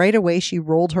interesting that right away she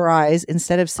rolled her eyes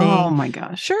instead of saying, oh my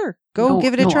gosh, sure, go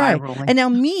give it a try. And now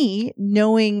me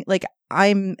knowing, like,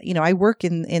 I work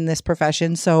in this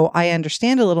profession, so I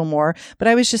understand a little more, but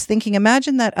I was just thinking,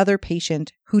 imagine that other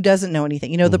patient who doesn't know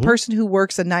anything, the person who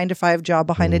works a 9-to-5 job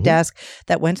behind a desk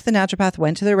that went to the naturopath,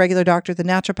 went to their regular doctor. The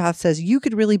naturopath says, you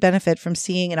could really benefit from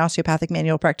seeing an osteopathic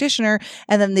manual practitioner.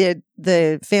 And then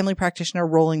the family practitioner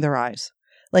rolling their eyes.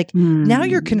 Like, now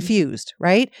you're confused,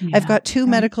 right? Yeah, I've got two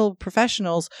medical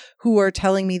professionals who are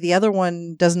telling me the other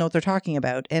one doesn't know what they're talking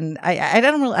about. And I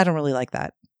don't really like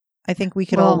that. I think we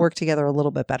could all work together a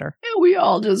little bit better. Yeah, we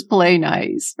all just play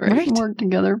nice, right? Work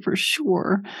together for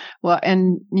sure. Well,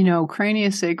 and,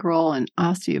 craniosacral and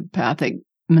osteopathic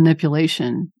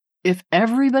manipulation, if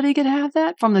everybody could have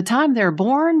that from the time they're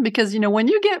born, because, when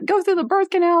you go through the birth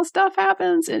canal, stuff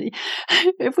happens. And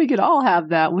if we could all have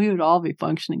that, we would all be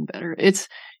functioning better.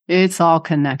 It's all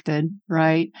connected,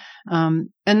 right? And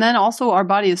then also our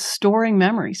body is storing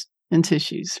memories in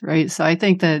tissues, right? So I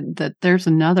think that there's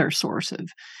another source of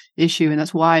issue. And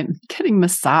that's why getting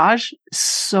massage is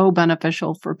so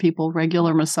beneficial for people,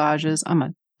 regular massages. I'm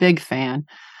a big fan.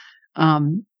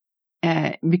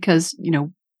 Because,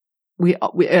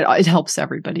 it helps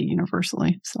everybody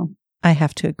universally. So I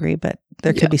have to agree, but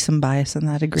there could be some bias in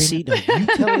that agreement. See,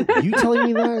 no, you telling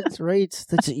me that, right?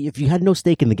 If you had no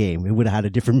stake in the game, it would have had a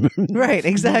different right,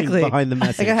 exactly behind the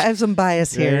message. I have some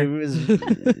bias here. It was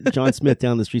John Smith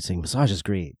down the street saying, "Massage is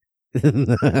great."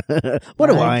 What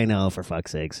do I know, for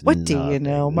fuck's sakes? What do you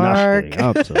know, Mark? Nothing,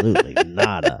 absolutely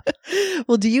nada.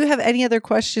 Well, do you have any other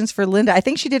questions for Linda? I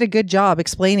think she did a good job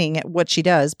explaining what she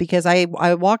does, because I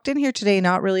walked in here today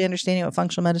not really understanding what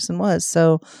functional medicine was.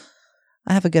 So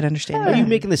I have a good understanding. Are you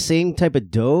making the same type of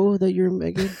dough that you're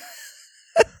making?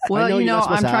 Well,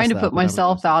 I'm trying to put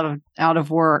myself out of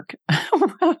work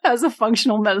as a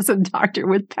functional medicine doctor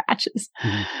with patches.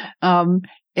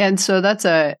 And so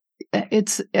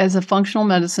it's as a functional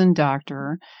medicine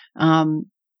doctor,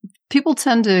 people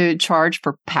tend to charge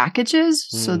for packages.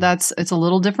 So it's a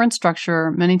little different structure.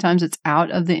 Many times it's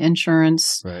out of the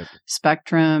insurance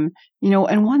spectrum,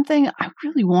 and one thing I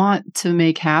really want to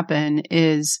make happen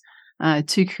is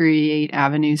to create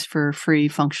avenues for free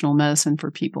functional medicine for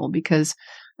people, because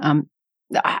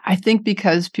I think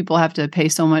because people have to pay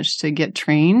so much to get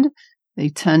trained, they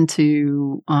tend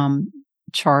to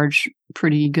charge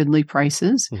pretty goodly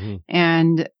prices.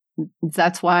 And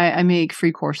that's why I make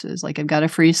free courses. Like, I've got a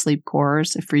free sleep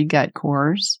course, a free gut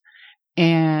course.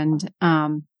 And I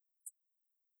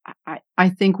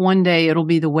think one day it'll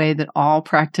be the way that all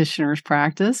practitioners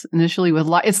practice, initially with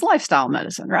it's lifestyle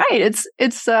medicine, right? It's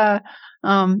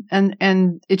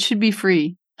and it should be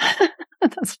free.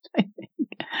 That's what I think.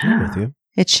 I'm with you.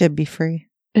 It should be free.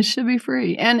 It should be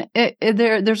free. And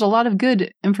there's a lot of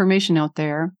good information out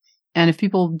there. And if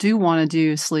people do want to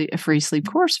do a free sleep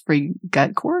course, free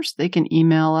gut course, they can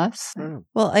email us.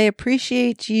 Well, I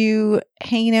appreciate you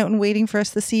hanging out and waiting for us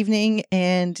this evening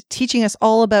and teaching us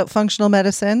all about functional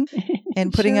medicine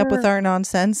and putting up with our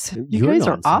nonsense. You guys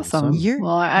are awesome.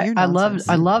 I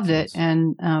loved it,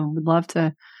 and would love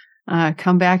to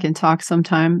come back and talk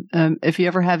sometime. If you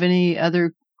ever have any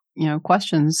other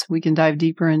questions, we can dive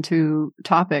deeper into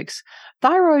topics.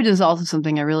 Thyroid is also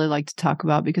something I really like to talk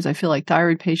about because I feel like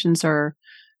thyroid patients are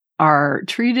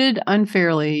treated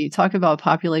unfairly. Talk about a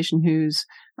population who's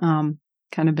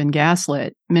kind of been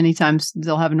gaslit. Many times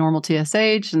they'll have a normal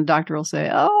TSH and the doctor will say,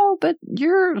 oh, but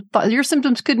your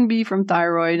symptoms couldn't be from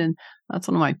thyroid. And that's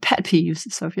one of my pet peeves.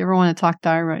 So if you ever want to talk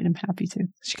thyroid, I'm happy to.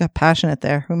 She got passionate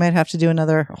there. We might have to do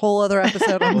whole other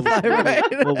episode on thyroid.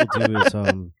 What we'll do is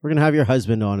we're going to have your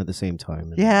husband on at the same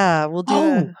time. Yeah, we'll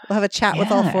we'll have a chat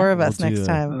with all four of us next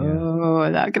time. Oh,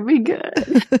 that could be good.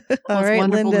 All right,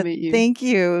 wonderful Linda, to meet you. Thank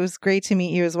you. It was great to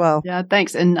meet you as well. Yeah,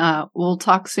 thanks. And we'll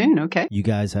talk soon, okay? You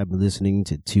guys have been listening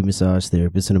to two massage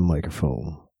therapists and a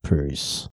microphone. Peace.